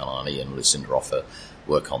Sheila Kanani and Lucinda Offer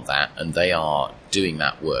work on that, and they are doing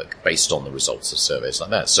that work based on the results of surveys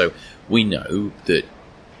like that. So we know that,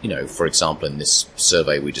 for example, in this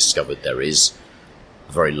survey we discovered there is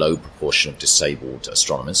a very low proportion of disabled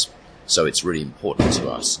astronomers. So it's really important to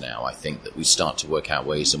us now, I think, that we start to work out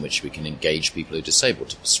ways in which we can engage people who are disabled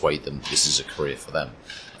to persuade them this is a career for them.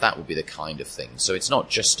 That would be the kind of thing. So it's not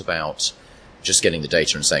just about just getting the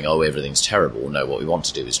data and saying, oh, everything's terrible. No, what we want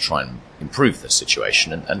to do is try and improve the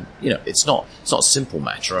situation. And it's not a simple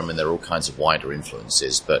matter. I mean, there are all kinds of wider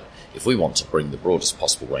influences, but if we want to bring the broadest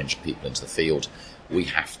possible range of people into the field, we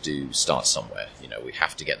have to start somewhere. We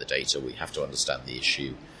have to get the data, we have to understand the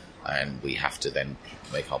issue, and we have to then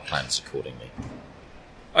make our plans accordingly.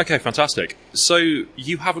 Okay, fantastic. So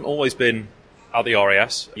you haven't always been at the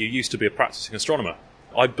RAS. You used to be a practicing astronomer.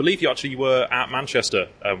 I believe you actually were at Manchester,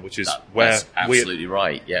 which is that's absolutely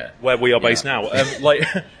right. Yeah, where we are based now.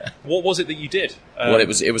 What was it that you did? Well,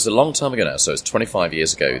 it was a long time ago now. So it's 25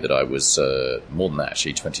 years ago that I was more than that,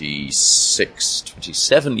 actually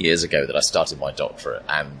 27 years ago that I started my doctorate,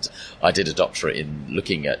 and I did a doctorate in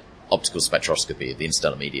looking at optical spectroscopy of the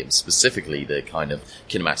interstellar medium, specifically the kind of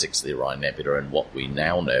kinematics of the Orion Nebula and what we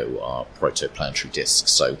now know are protoplanetary disks.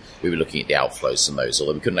 So we were looking at the outflows from those,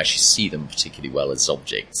 although we couldn't actually see them particularly well as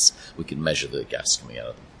objects. We could measure the gas coming out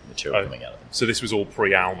of them, material coming out of them. So this was all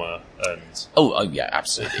pre-ALMA and... Oh yeah,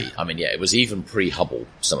 absolutely. I mean, yeah, it was even pre-Hubble,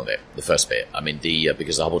 some of it, the first bit. I mean,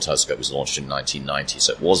 because the Hubble telescope was launched in 1990,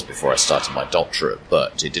 so it was before I started my doctorate,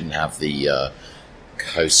 but it didn't have the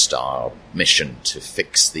CoStar mission to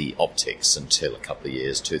fix the optics until a couple of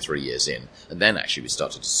years, 2 or 3 years in. And then actually we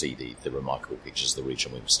started to see the remarkable pictures of the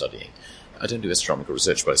region we were studying. I don't do astronomical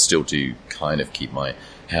research, but I still do kind of keep my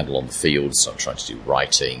handle on the field. So I'm trying to do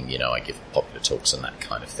writing, I give popular talks and that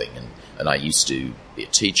kind of thing. And I used to be a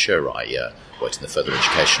teacher. I worked in the further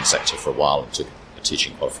education sector for a while and took a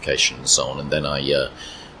teaching qualification and so on. And then I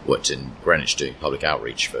worked in Greenwich doing public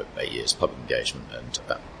outreach for 8 years, public engagement, and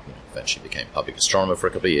that eventually became public astronomer for a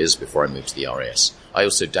couple of years before I moved to the RAS. I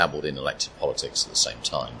also dabbled in elected politics at the same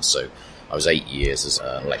time. So I was 8 years as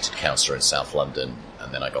an elected councillor in South London,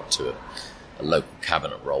 and then I got to a local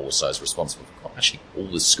cabinet role, so I was responsible for actually all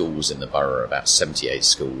the schools in the borough, about 78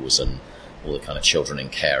 schools, and all the kind of children in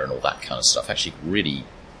care and all that kind of stuff. Actually really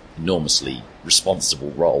enormously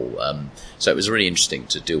responsible role. So it was really interesting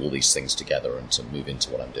to do all these things together and to move into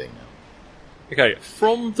what I'm doing now. Okay,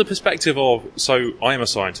 from the perspective of, so I am a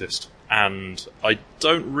scientist, and I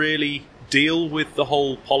don't really deal with the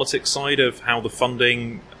whole politics side of how the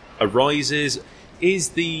funding arises.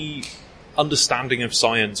 Is the understanding of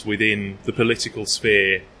science within the political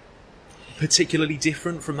sphere particularly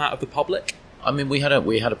different from that of the public? I mean, we had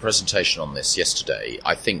a presentation on this yesterday.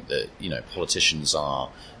 I think that, politicians are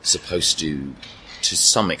supposed to to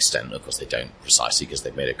some extent, of course they don't precisely because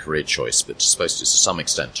they've made a career choice, but supposed to some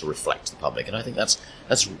extent to reflect the public, and I think that's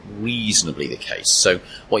reasonably the case. So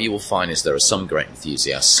what you will find is there are some great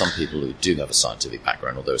enthusiasts, some people who do have a scientific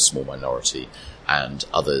background, although a small minority, and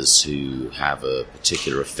others who have a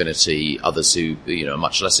particular affinity, others who, are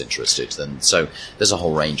much less interested. And so there's a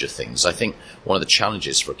whole range of things. I think one of the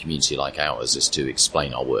challenges for a community like ours is to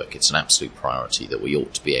explain our work. It's an absolute priority that we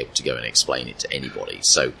ought to be able to go and explain it to anybody.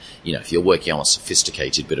 So, if you're working on a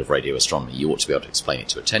sophisticated bit of radio astronomy, you ought to be able to explain it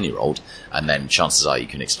to a 10-year-old, and then chances are you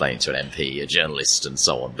can explain it to an MP, a journalist, and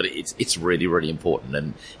so on. But it's really, really important.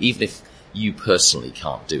 And even if you personally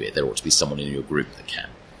can't do it, there ought to be someone in your group that can.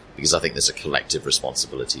 Because I think there's a collective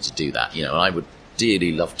responsibility to do that. And I would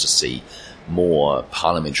dearly love to see more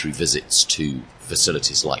parliamentary visits to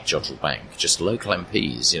facilities like Jodrell Bank. Just local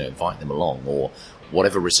MPs, invite them along, or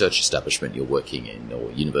whatever research establishment you're working in,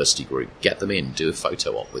 or university group, get them in, do a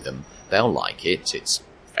photo op with them. They'll like it. It's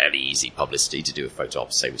fairly easy publicity to do a photo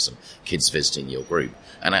op, say, with some kids visiting your group.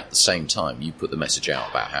 And at the same time, you put the message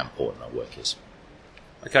out about how important our work is.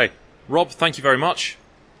 Okay. Rob, thank you very much.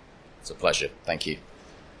 It's a pleasure. Thank you.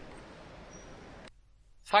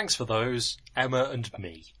 Thanks for those, Emma and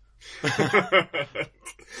me.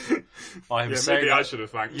 I should have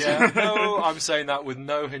thanked. Yeah, no, I'm saying that with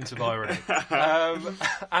no hint of irony.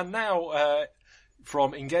 And now,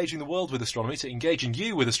 from engaging the world with astronomy to engaging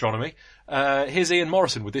you with astronomy, here's Ian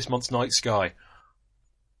Morison with this month's Night Sky.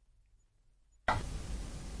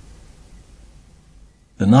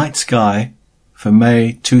 The Night Sky for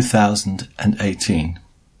May 2018.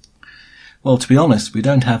 Well, to be honest, we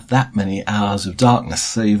don't have that many hours of darkness,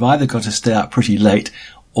 so you've either got to stay up pretty late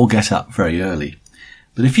or get up very early.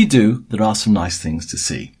 But if you do, there are some nice things to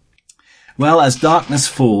see. Well, as darkness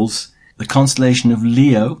falls, the constellation of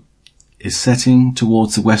Leo is setting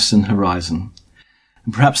towards the western horizon.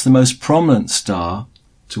 And perhaps the most prominent star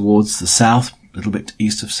towards the south, a little bit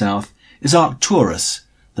east of south, is Arcturus,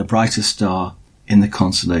 the brightest star in the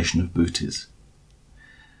constellation of Bootes.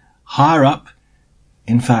 Higher up,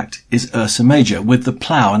 in fact, is Ursa Major, with the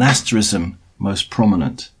Plough and asterism most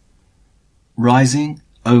prominent. Rising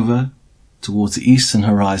over towards the eastern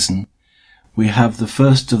horizon, we have the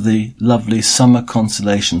first of the lovely summer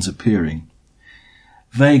constellations appearing.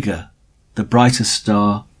 Vega, the brightest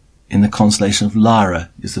star in the constellation of Lyra,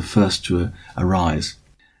 is the first to arise.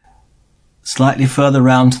 Slightly further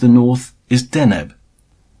round to the north is Deneb,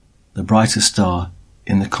 the brightest star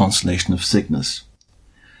in the constellation of Cygnus.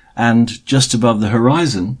 And just above the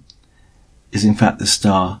horizon is in fact the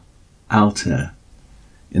star Altair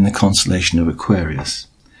in the constellation of Aquarius.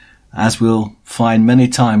 As we'll find many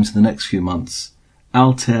times in the next few months,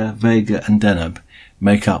 Altair, Vega and Deneb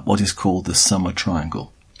make up what is called the Summer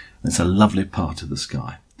Triangle. It's a lovely part of the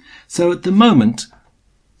sky. So at the moment,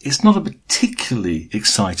 it's not a particularly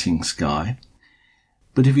exciting sky,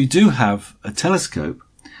 but if you do have a telescope,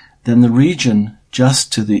 then the region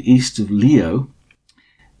just to the east of Leo,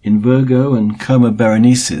 in Virgo and Coma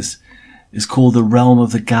Berenices, is called the realm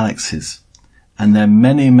of the galaxies, and there are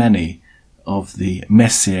many, many of the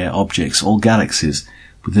Messier objects, or galaxies,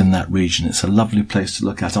 within that region. It's a lovely place to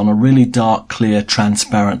look at on a really dark, clear,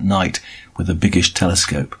 transparent night with a biggish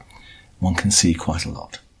telescope. One can see quite a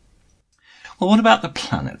lot. Well, what about the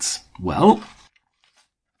planets? Well,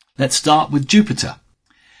 let's start with Jupiter.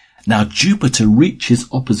 Now, Jupiter reaches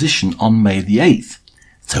opposition on May the 8th,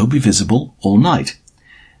 so it'll be visible all night.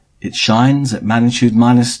 It shines at magnitude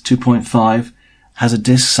minus 2.5, has a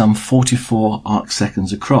disk some 44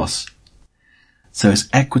 arcseconds across. So its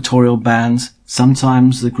equatorial bands,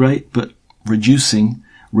 sometimes the great but reducing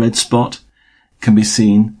red spot, can be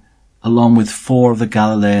seen along with 4 of the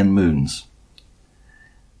Galilean moons.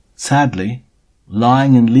 Sadly,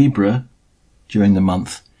 lying in Libra during the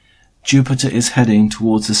month, Jupiter is heading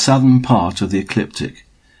towards the southern part of the ecliptic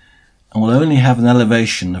and will only have an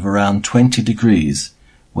elevation of around 20 degrees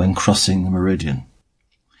when crossing the meridian.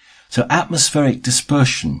 So atmospheric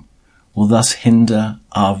dispersion will thus hinder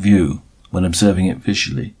our view when observing it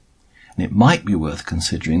visually, and it might be worth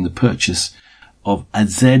considering the purchase of a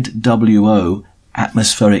ZWO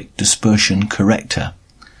atmospheric dispersion corrector,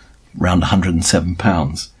 around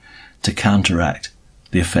 £107, to counteract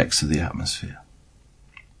the effects of the atmosphere.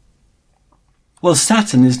 Well,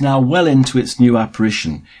 Saturn is now well into its new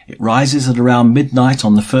apparition. It rises at around midnight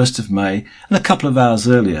on the 1st of May and a couple of hours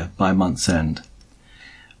earlier by month's end.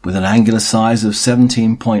 With an angular size of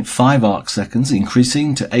 17.5 arcseconds,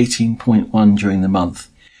 increasing to 18.1 during the month,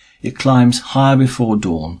 it climbs higher before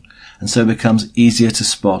dawn and so becomes easier to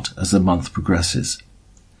spot as the month progresses.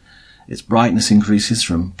 Its brightness increases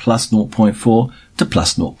from plus 0.4 to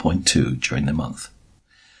plus 0.2 during the month.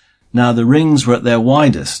 Now, the rings were at their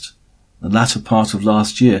widest the latter part of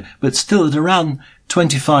last year, but still at around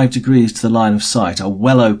 25 degrees to the line of sight, are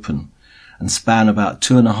well open and span about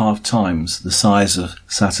 2.5 times the size of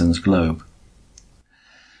Saturn's globe.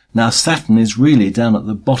 Now, Saturn is really down at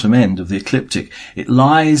the bottom end of the ecliptic. It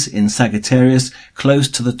lies in Sagittarius, close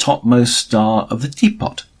to the topmost star of the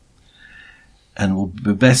teapot, and will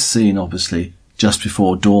be best seen, obviously, just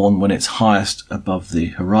before dawn when it's highest above the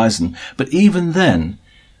horizon. But even then,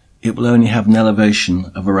 it will only have an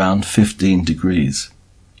elevation of around 15 degrees.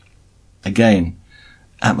 Again,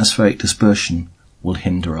 atmospheric dispersion will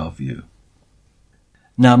hinder our view.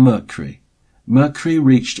 Now, Mercury. Mercury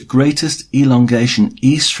reached greatest elongation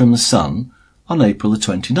east from the Sun on April the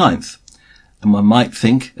 29th, and one might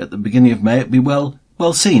think at the beginning of May it'd be well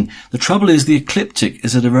seen. The trouble is the ecliptic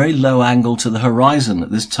is at a very low angle to the horizon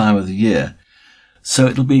at this time of the year, so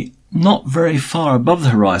it'll be not very far above the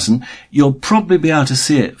horizon. You'll probably be able to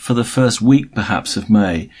see it for the first week perhaps of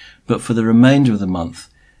May, but for the remainder of the month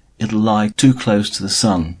it'll lie too close to the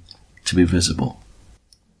Sun to be visible.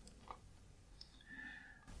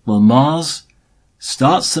 Well, Mars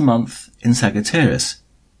starts the month in Sagittarius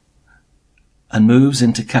and moves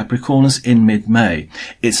into Capricornus in mid-May.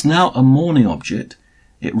 It's now a morning object.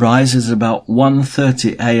 It rises about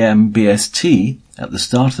 1:30 a.m. BST at the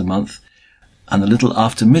start of the month and a little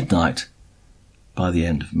after midnight by the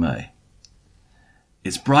end of May.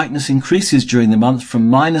 Its brightness increases during the month from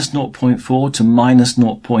minus 0.4 to minus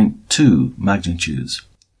 0.2 magnitudes,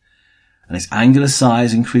 and its angular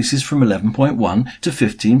size increases from 11.1 to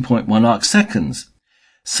 15.1 arc seconds.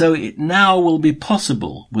 So it now will be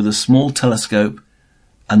possible with a small telescope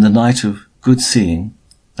and the night of good seeing,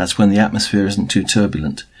 that's when the atmosphere isn't too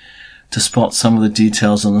turbulent, to spot some of the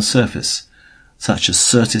details on the surface, such as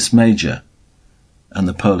Syrtis Major and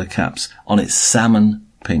the polar caps on its salmon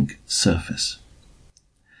pink surface.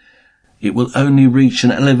 It will only reach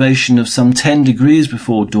an elevation of some 10 degrees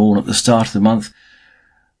before dawn at the start of the month,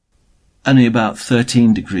 only about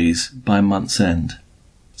 13 degrees by month's end.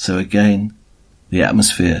 So again, the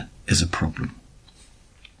atmosphere is a problem.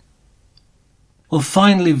 Well,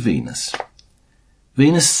 finally, Venus.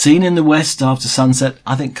 Venus, seen in the west after sunset,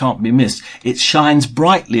 I think can't be missed. It shines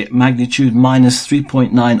brightly at magnitude minus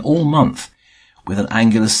 3.9 all month, with an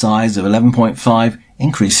angular size of 11.5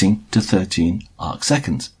 increasing to 13 arc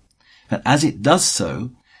seconds. But as it does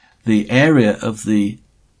so, the area of the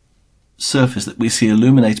surface that we see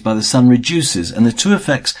illuminated by the sun reduces, and the two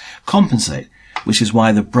effects compensate, which is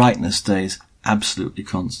why the brightness stays absolutely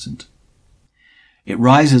constant. It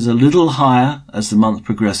rises a little higher as the month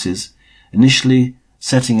progresses, initially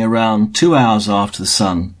setting around 2 hours after the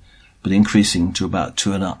sun, but increasing to about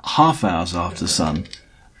 2.5 hours after the sun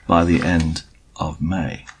by the end of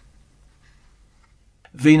May.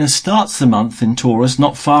 Venus starts the month in Taurus,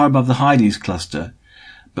 not far above the Hyades cluster,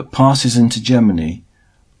 but passes into Gemini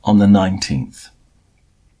on the 19th.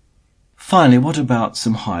 Finally, what about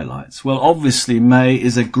some highlights? Well, obviously May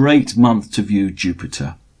is a great month to view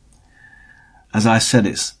Jupiter. As I said,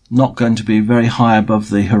 it's not going to be very high above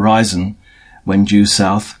the horizon when due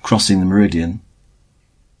south, crossing the meridian.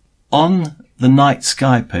 On the night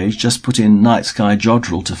sky page, just put in night sky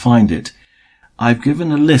Jodrell to find it, I've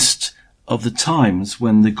given a list of the times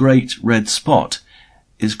when the great red spot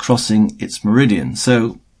is crossing its meridian,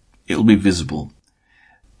 so it'll be visible.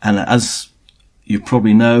 And as you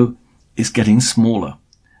probably know, it's getting smaller.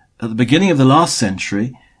 At the beginning of the last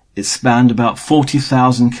century, it spanned about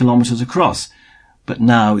 40,000 kilometres across, but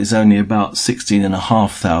now is only about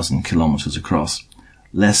 16,500 kilometres across,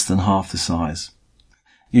 less than half the size.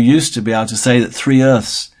 You used to be able to say that 3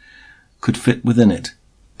 Earths could fit within it,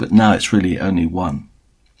 but now it's really only 1.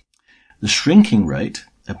 The shrinking rate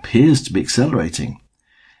appears to be accelerating,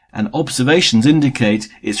 and observations indicate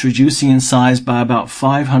it's reducing in size by about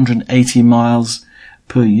 580 miles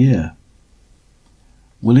per year.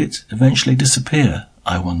 Will it eventually disappear,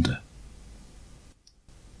 I wonder?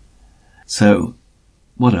 So,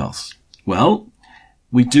 what else? Well,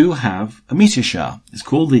 we do have a meteor shower. It's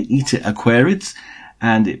called the Eta Aquarids,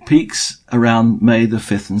 and it peaks around May the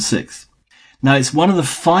 5th and 6th. Now, it's one of the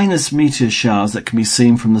finest meteor showers that can be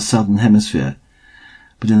seen from the southern hemisphere,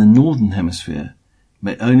 but in the northern hemisphere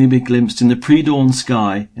may only be glimpsed in the pre-dawn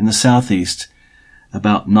sky in the southeast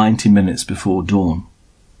about 90 minutes before dawn.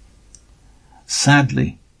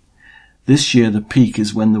 Sadly, this year the peak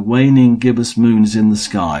is when the waning gibbous moon is in the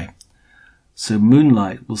sky, so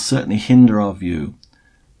moonlight will certainly hinder our view,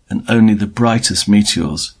 and only the brightest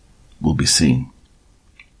meteors will be seen.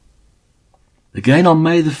 Again on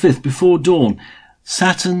May the 5th, before dawn,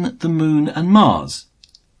 Saturn, the Moon and Mars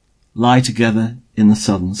lie together in the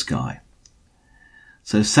southern sky.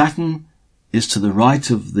 So Saturn is to the right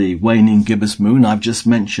of the waning gibbous moon I've just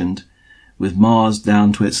mentioned, with Mars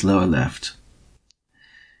down to its lower left.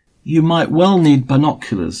 You might well need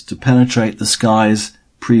binoculars to penetrate the sky's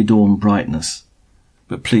pre-dawn brightness,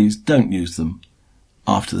 but please don't use them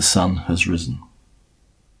after the sun has risen.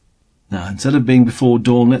 Now, instead of being before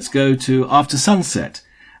dawn, let's go to after sunset.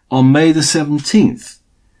 On May the 17th,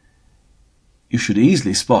 you should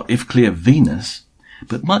easily spot, if clear, Venus,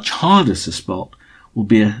 but much harder to spot will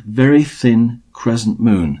be a very thin crescent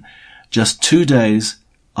moon, just 2 days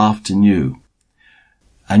after new.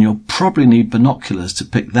 And you'll probably need binoculars to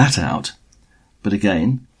pick that out, but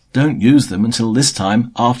again, don't use them until this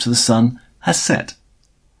time after the sun has set.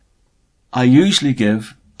 I usually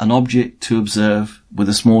give an object to observe with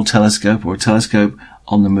a small telescope or a telescope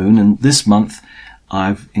on the moon, and this month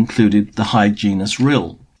I've included the Hyginus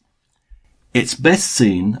Rill. It's best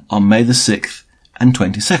seen on May the 6th and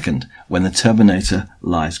 22nd, when the terminator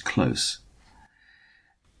lies close.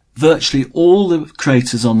 Virtually all the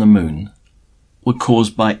craters on the moon were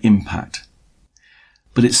caused by impact,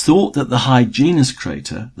 but it's thought that the Hyginus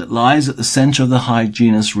crater that lies at the centre of the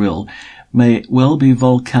Hyginus Rill may well be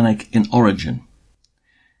volcanic in origin.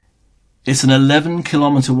 It's an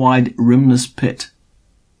 11-kilometre wide rimless pit,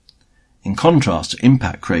 in contrast to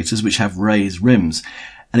impact craters which have raised rims,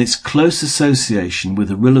 and its close association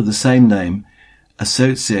with a rill of the same name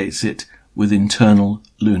associates it with internal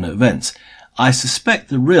lunar events. I suspect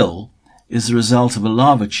the rill is the result of a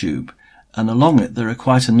lava tube, and along it there are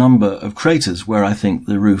quite a number of craters where I think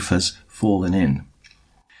the roof has fallen in.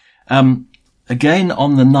 Again,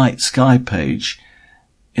 on the night sky page,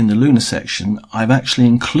 in the lunar section, I've actually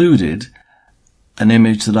included an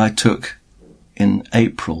image that I took in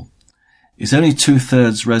April. It's only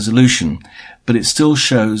 2/3 resolution, but it still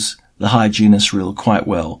shows the Hyginus Rill quite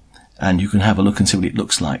well, and you can have a look and see what it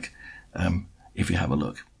looks like if you have a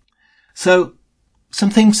look. So, some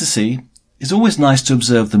things to see. It's always nice to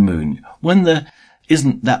observe the moon. When there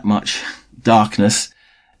isn't that much darkness,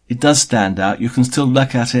 it does stand out. You can still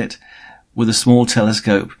look at it with a small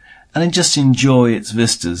telescope and then just enjoy its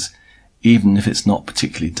vistas, even if it's not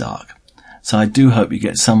particularly dark. So I do hope you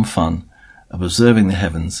get some fun of observing the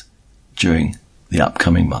heavens during the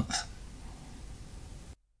upcoming month.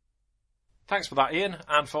 Thanks for that, Ian.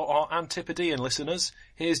 And for our Antipodean listeners,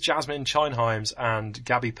 here's Jasmine Chinheims and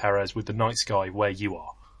Gaby Perez with The Night Sky Where You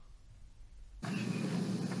Are.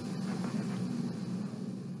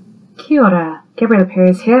 Kia ora, Gabrielle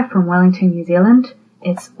Perez here from Wellington, New Zealand.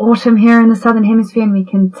 It's autumn here in the southern hemisphere, and we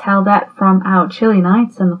can tell that from our chilly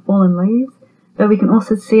nights and the fallen leaves, but we can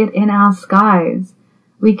also see it in our skies.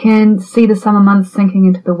 We can see the summer months sinking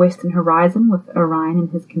into the western horizon with Orion and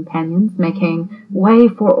his companions making way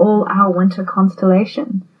for all our winter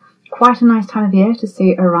constellation. Quite a nice time of year to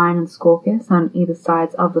see Orion and Scorpius on either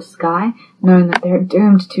sides of the sky, knowing that they're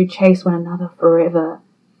doomed to chase one another forever.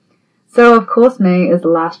 So, of course, May is the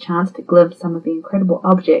last chance to glimpse some of the incredible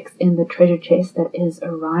objects in the treasure chest that is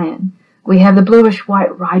Orion. We have the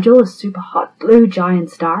bluish-white Rigel, a super hot blue giant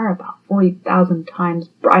star, about 40,000 times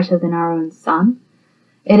brighter than our own sun.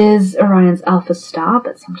 It is Orion's alpha star,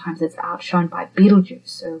 but sometimes it's outshone by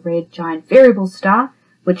Betelgeuse, a red giant variable star,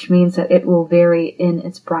 which means that it will vary in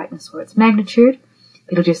its brightness or its magnitude.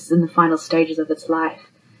 Betelgeuse is in the final stages of its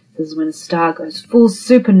life. This is when a star goes full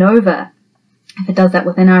supernova. If it does that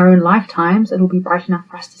within our own lifetimes, it will be bright enough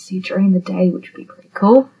for us to see during the day, which would be pretty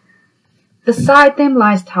cool. Beside them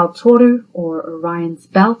lies Tautoru, or Orion's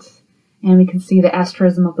belt, and we can see the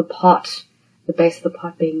asterism of the pot, the base of the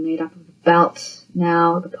pot being made up of the belt.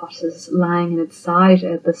 Now the pot is lying in its side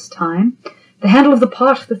at this time. The handle of the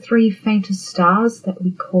pot, the three faintest stars that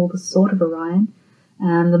we call the Sword of Orion.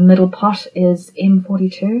 The middle pot is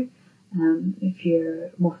M42. If you're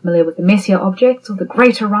more familiar with the Messier objects, or the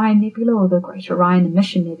Great Orion Nebula, or the Great Orion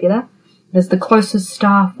Emission Nebula, it is the closest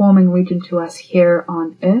star-forming region to us here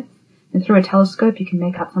on Earth. And through a telescope, you can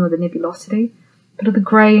make out some of the nebulosity, bit of the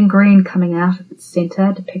grey and green coming out of its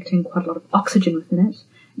centre, depicting quite a lot of oxygen within it.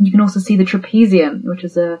 And you can also see the trapezium, which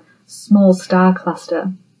is a small star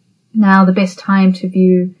cluster. Now, the best time to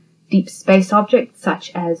view deep space objects,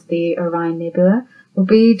 such as the Orion Nebula, will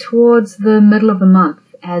be towards the middle of the month,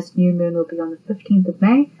 as new moon will be on the 15th of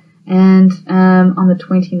May, and on the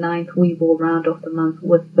 29th we will round off the month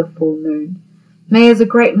with the full moon. May is a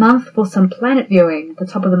great month for some planet viewing. At the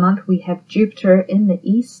top of the month we have Jupiter in the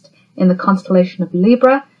east, in the constellation of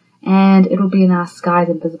Libra, and it will be in our skies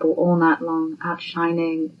and visible all night long,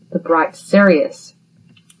 outshining the bright Sirius.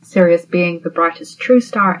 Sirius being the brightest true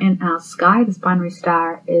star in our sky. This binary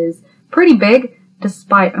star is pretty big,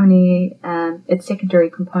 despite only its secondary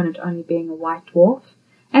component only being a white dwarf.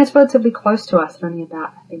 and it's relatively close to us, only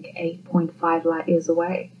about, I think, 8.5 light years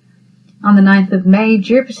away. On the 9th of May,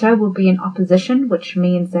 Jupiter will be in opposition, which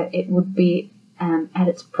means that it would be at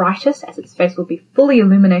its brightest, as its face will be fully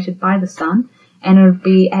illuminated by the sun, and it would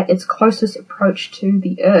be at its closest approach to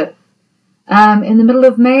the Earth. In the middle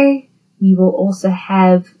of May, we will also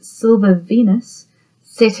have Silver Venus,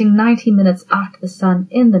 setting 90 minutes after the sun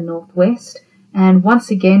in the northwest, and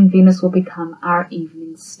once again Venus will become our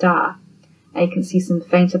evening star. Now you can see some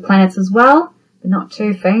fainter planets as well, but not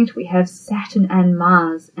too faint. We have Saturn and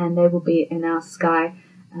Mars, and they will be in our sky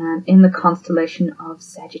in the constellation of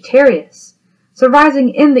Sagittarius. So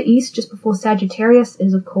rising in the east just before Sagittarius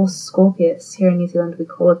is of course Scorpius. Here in New Zealand we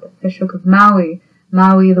call it the fishhook of Maui.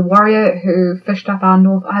 Maui the warrior who fished up our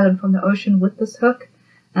North Island from the ocean with this hook.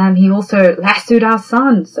 He also lassoed our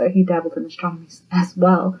sun, so he dabbled in astronomy as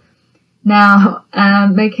well. Now,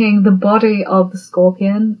 making the body of the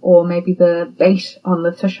scorpion, or maybe the bait on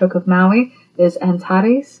the fishhook of Maui, is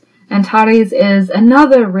Antares. Antares is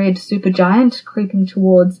another red supergiant creeping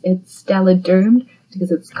towards its stellar doom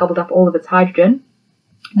because it's gobbled up all of its hydrogen.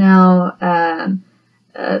 Now,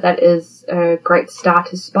 that is a great star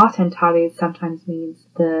to spot. Antares sometimes means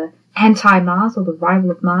the anti-Mars or the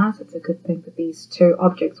rival of Mars. It's a good thing that these two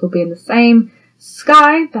objects will be in the same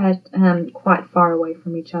sky, but quite far away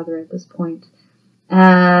from each other at this point.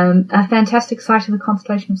 A fantastic sight in the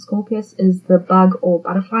constellation of Scorpius is the Bug or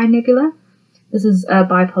Butterfly Nebula. This is a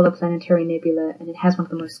bipolar planetary nebula, and it has one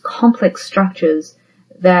of the most complex structures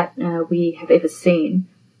that we have ever seen.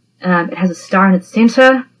 It has a star in its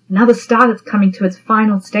center, another star that's coming to its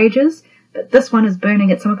final stages, but this one is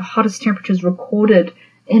burning at some of the hottest temperatures recorded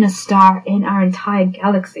in a star in our entire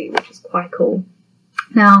galaxy, which is quite cool.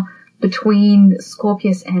 Now, between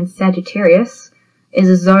Scorpius and Sagittarius is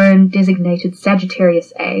a zone designated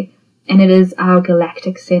Sagittarius A, and it is our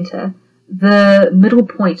galactic center, the middle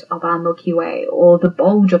point of our Milky Way, or the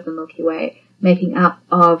bulge of the Milky Way, making up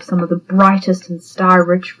of some of the brightest and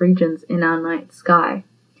star-rich regions in our night sky.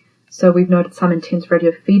 So we've noted some intense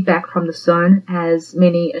radio feedback from the zone, as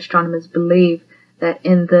many astronomers believe that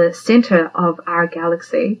in the center of our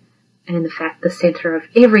galaxy, and in fact the center of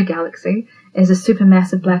every galaxy, is a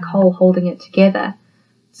supermassive black hole holding it together.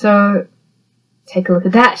 So take a look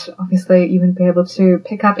at that. Obviously you wouldn't be able to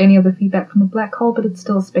pick up any of the feedback from the black hole, but it's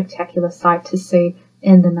still a spectacular sight to see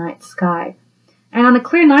in the night sky. And on a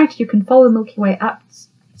clear night you can follow the Milky Way up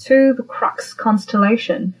to the Crux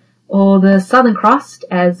constellation, or the Southern Cross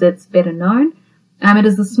as it's better known. It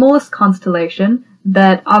is the smallest constellation,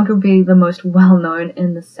 but arguably the most well known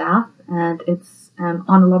in the south, and it's on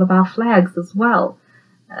a lot of our flags as well.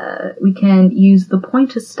 We can use the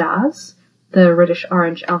pointer stars, the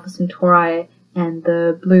reddish-orange Alpha Centauri and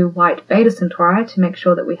the blue-white Beta Centauri, to make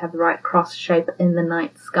sure that we have the right cross shape in the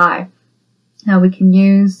night sky. Now we can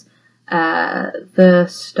use the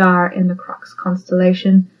star in the Crux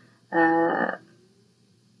constellation, Beta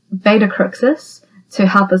Cruxus, to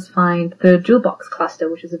help us find the Jewel Box cluster,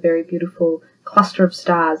 which is a very beautiful cluster of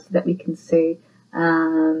stars that we can see.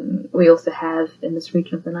 We also have in this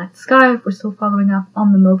region of the night sky, if we're still following up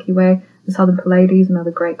on the Milky Way, the Southern Pleiades,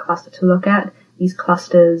 another great cluster to look at. These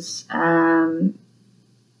clusters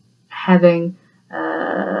having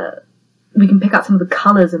we can pick out some of the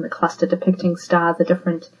colours in the cluster depicting stars at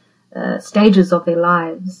different stages of their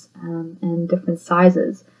lives and different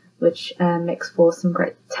sizes, which makes for some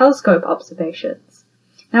great telescope observations.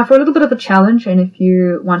 Now for a little bit of a challenge, and if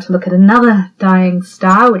you want to look at another dying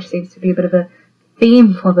star, which seems to be a bit of a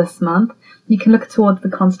theme for this month, you can look towards the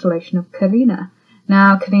constellation of Carina.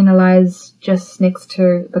 Now Carina lies just next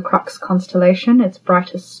to the Crux constellation, its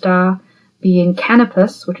brightest star being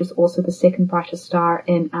Canopus, which is also the second brightest star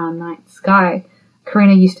in our night sky.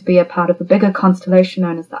 Carina used to be a part of a bigger constellation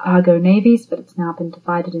known as the Argo Navies, but it's now been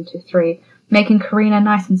divided into three, making Carina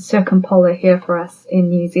nice and circumpolar here for us in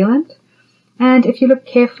New Zealand. And if you look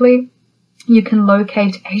carefully, you can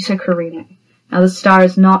locate Eta Carinae. Now the star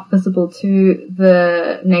is not visible to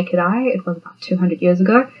the naked eye. It was about 200 years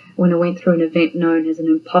ago when it went through an event known as an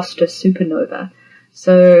imposter supernova.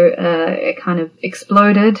 So it kind of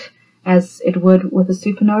exploded as it would with a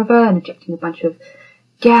supernova, and ejecting a bunch of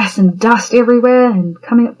gas and dust everywhere and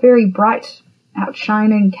coming up very bright,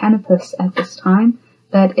 outshining Canopus at this time,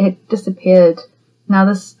 but it disappeared. Now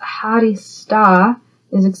this hardy star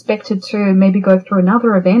is expected to maybe go through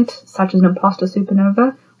another event, such as an imposter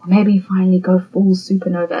supernova, or maybe finally go full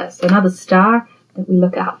supernova. So another star that we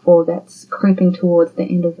look out for that's creeping towards the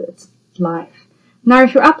end of its life. Now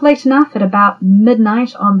if you're up late enough at about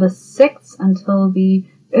midnight on the 6th until the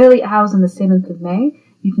early hours on the 7th of May,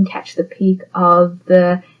 you can catch the peak of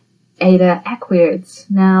the Eta Aquarids.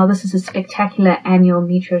 Now, this is a spectacular annual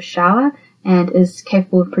meteor shower and is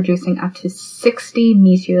capable of producing up to 60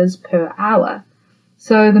 meteors per hour.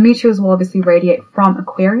 So the meteors will obviously radiate from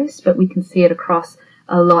Aquarius, but we can see it across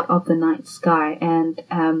a lot of the night sky, and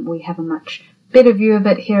we have a much better view of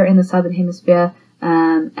it here in the southern hemisphere,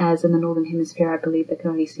 as in the northern hemisphere I believe they can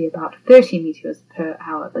only see about 30 meteors per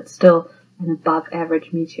hour, but still an above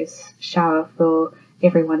average meteor shower for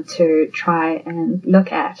everyone to try and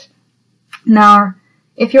look at. Now,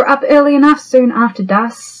 if you're up early enough, soon after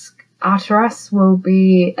dusk, Arcturus will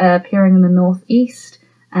be appearing in the northeast,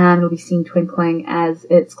 and it'll be seen twinkling as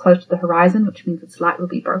it's close to the horizon, which means its light will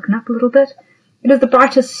be broken up a little bit. It is the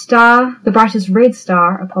brightest red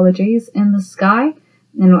star, in the sky,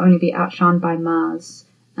 and will only be outshone by Mars.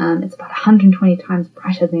 It's about 120 times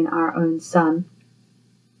brighter than our own sun.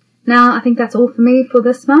 Now, I think that's all for me for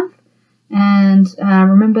this month. And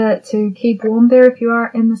remember to keep warm there if you are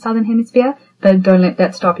in the southern hemisphere, but don't let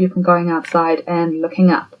that stop you from going outside and looking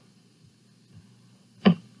up.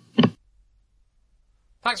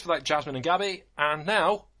 Thanks for that, Jasmine and Gaby. And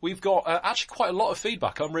now we've got actually quite a lot of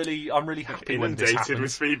feedback. I'm really happy when this happens. Inundated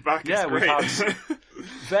with feedback. Yeah, it's we've great. had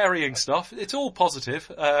varying stuff. It's all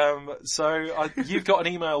positive. So you've got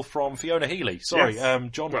an email from Fiona Healy. Sorry,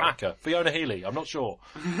 Yes. John Hacker. Fiona Healy. I'm not sure.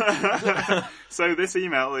 So this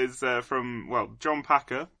email is from, John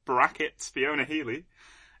Packer, brackets Fiona Healy.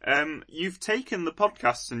 You've taken the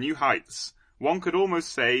podcast to new heights. One could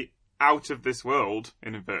almost say out of this world,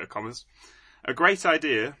 in inverted commas. A great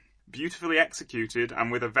idea, beautifully executed,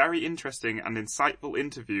 and with a very interesting and insightful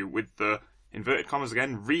interview with the, inverted commas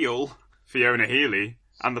again, real Fiona Healy,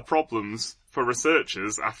 and the problems for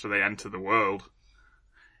researchers after they enter the world.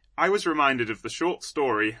 I was reminded of the short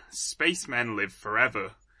story Spacemen Live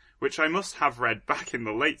Forever, which I must have read back in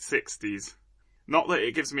the late 60s. Not that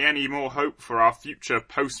it gives me any more hope for our future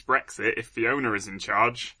post-Brexit if Fiona is in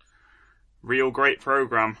charge. Real great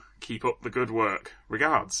programme. Keep up the good work.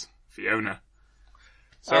 Regards, Fiona.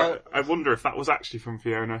 So I wonder if that was actually from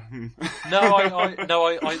Fiona. It's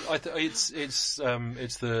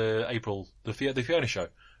the April, the Fiona show.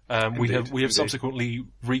 We have subsequently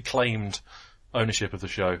reclaimed ownership of the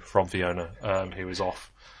show from Fiona, who is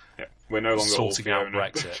off. Yeah, we're no longer sorting all out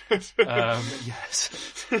Fiona. Brexit.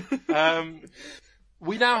 Yes.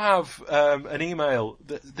 We now have an email.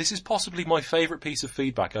 This is possibly my favourite piece of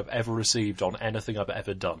feedback I've ever received on anything I've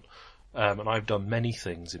ever done. And I've done many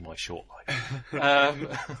things in my short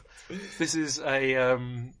life. This is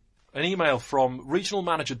an email from Regional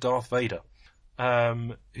Manager Darth Vader,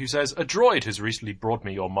 who says, "A droid has recently brought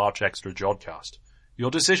me your March Extra Jodcast.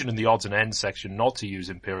 Your decision in the odds and ends section not to use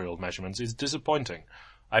imperial measurements is disappointing.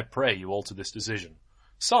 I pray you alter this decision.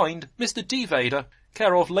 Signed, Mr. D. Vader,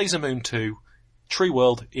 care of Laser Moon 2, Tree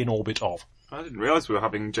World in orbit of." I didn't realise we were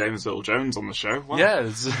having James Earl Jones on the show. Wow.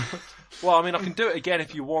 Yeah, well, I mean, I can do it again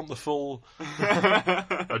if you want the full...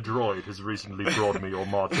 A droid has recently brought me your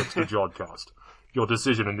March Extra Jodcast. Your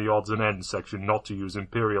decision in the odds and ends section not to use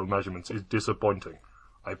imperial measurements is disappointing.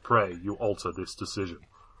 I pray you alter this decision.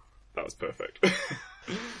 That was perfect.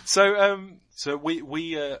 So we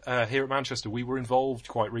here at Manchester, we were involved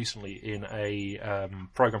quite recently in a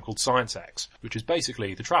program called Science X, which is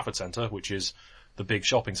basically the Trafford Centre, which is the big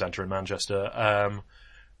shopping centre in Manchester.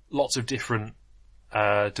 Lots of different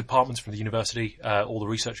departments from the university, all the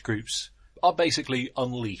research groups are basically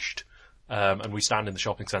unleashed, and we stand in the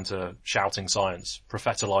shopping centre shouting science,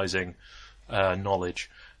 prophetalizing knowledge,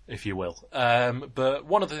 if you will. But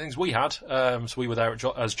one of the things we had, so we were there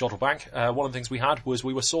as Jodrell Bank, one of the things we had was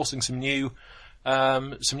we were sourcing some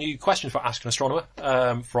new questions for Ask an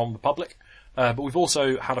Astronomer from the public. But we've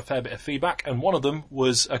also had a fair bit of feedback, and one of them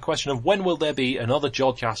was a question of when will there be another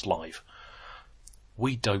Jodcast live?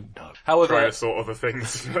 We don't know. However, try to sort other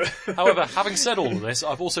things. However, having said all of this,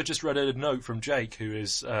 I've also just read a note from Jake, who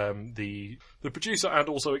is the producer and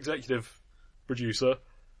also executive producer,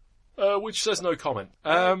 which says no comment.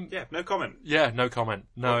 Yeah, no comment. Yeah, no comment.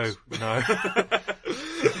 No.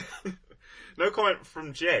 No comment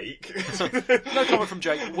from Jake. No comment from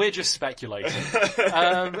Jake. We're just speculating.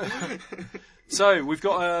 So we've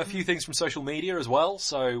got a few things from social media as well.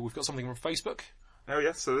 So we've got something from Facebook. Oh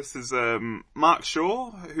yes, so this is Mark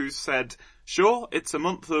Shaw, who said, "Sure, it's a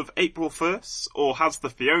month of April 1st, or has the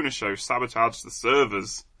Fiona show sabotaged the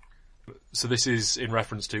servers?" So this is in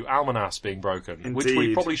reference to Almanas being broken, Indeed. which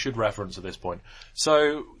we probably should reference at this point.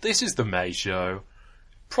 So this is the May show.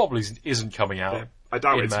 Probably isn't coming out. Yeah. I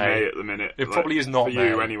doubt in it's May. at the minute. It probably is not for May.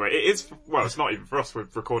 you anyway. It is. Well, it's not even for us. We're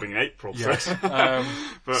recording in April. Yes. So.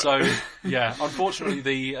 So yeah, unfortunately,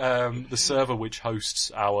 the server which hosts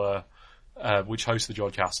our which hosts the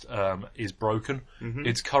Jodcast, is broken. Mhm.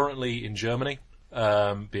 It's currently in Germany,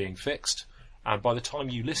 being fixed, and by the time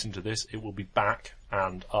you listen to this, it will be back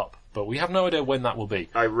and up. But we have no idea when that will be.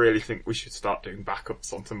 I really think we should start doing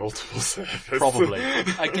backups onto multiple servers. Probably.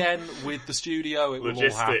 Again, with the studio, it will all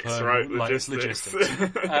happen. Right? Like, it's logistics.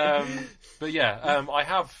 But yeah, I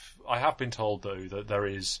have been told though that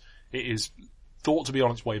it is thought to be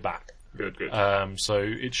on its way back. Good. So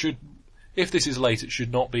it should, if this is late, it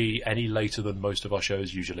should not be any later than most of our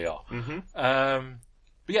shows usually are. Mhm.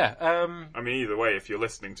 But yeah, I mean, either way, if you're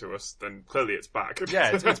listening to us, then clearly it's back.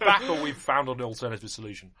 Yeah, it's back, or we've found an alternative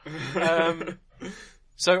solution.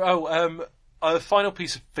 A final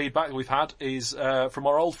piece of feedback that we've had is from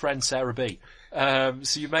our old friend Sarah B.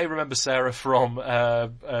 So you may remember Sarah from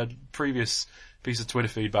a previous piece of Twitter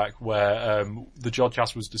feedback where the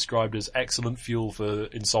Jodcast was described as excellent fuel for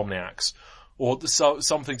insomniacs, or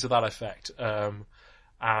something to that effect.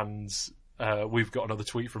 We've got another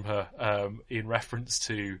tweet from her in reference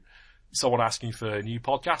to someone asking for new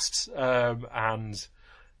podcasts,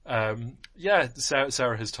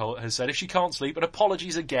 Sarah has said if she can't sleep, and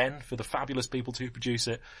apologies again for the fabulous people who produce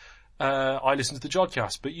it, I listen to the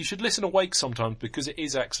Jodcast, but you should listen awake sometimes because it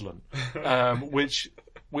is excellent. Which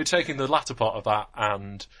we're taking the latter part of that,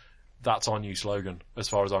 and that's our new slogan, as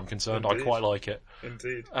far as I'm concerned. Indeed. I quite like it.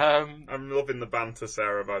 Indeed. I'm loving the banter,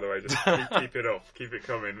 Sarah, by the way. Just keep it up. Keep it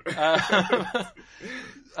coming.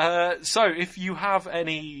 So if you have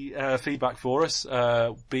any feedback for us,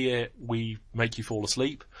 be it we make you fall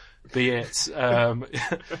asleep, be it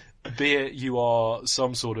you are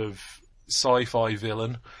some sort of sci-fi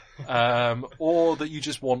villain, or that you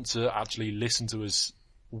just want to actually listen to us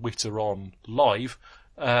witter on live,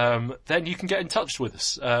 then you can get in touch with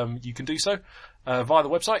us. You can do so via the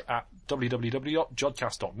website at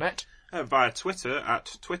www.jodcast.net. Via Twitter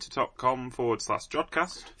at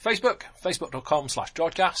twitter.com/Jodcast. Facebook,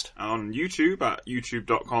 facebook.com/Jodcast. On YouTube at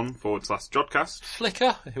youtube.com/Jodcast.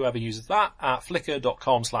 Flickr, whoever uses that, at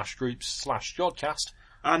flickr.com/groups/Jodcast.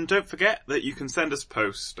 And don't forget that you can send us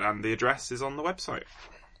post, and the address is on the website.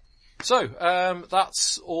 So,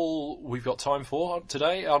 that's all we've got time for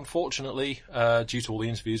today. Unfortunately, due to all the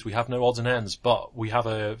interviews, we have no odds and ends, but we have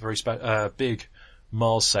a very big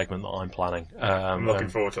Mars segment that I'm planning. I'm looking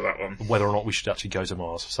forward to that one. Whether or not we should actually go to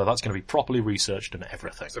Mars. So that's going to be properly researched and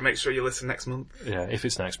everything. So make sure you listen next month. Yeah, if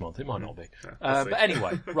it's next month. It might not be. Yeah, but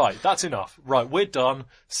anyway, right, that's enough. Right, we're done.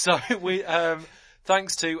 So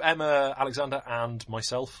thanks to Emma, Alexander and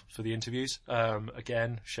myself for the interviews.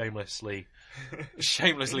 Again, shamelessly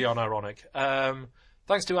unironic.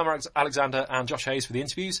 Thanks to Emma Alexander and Josh Hayes for the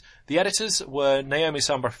interviews. The editors were Naomi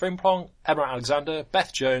Sambra-Frimpong, Emma Alexander,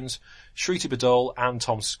 Beth Jones, Shriti Badol and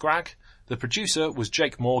Tom Scragg. The producer was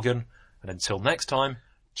Jake Morgan. And until next time,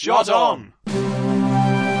 Jod on!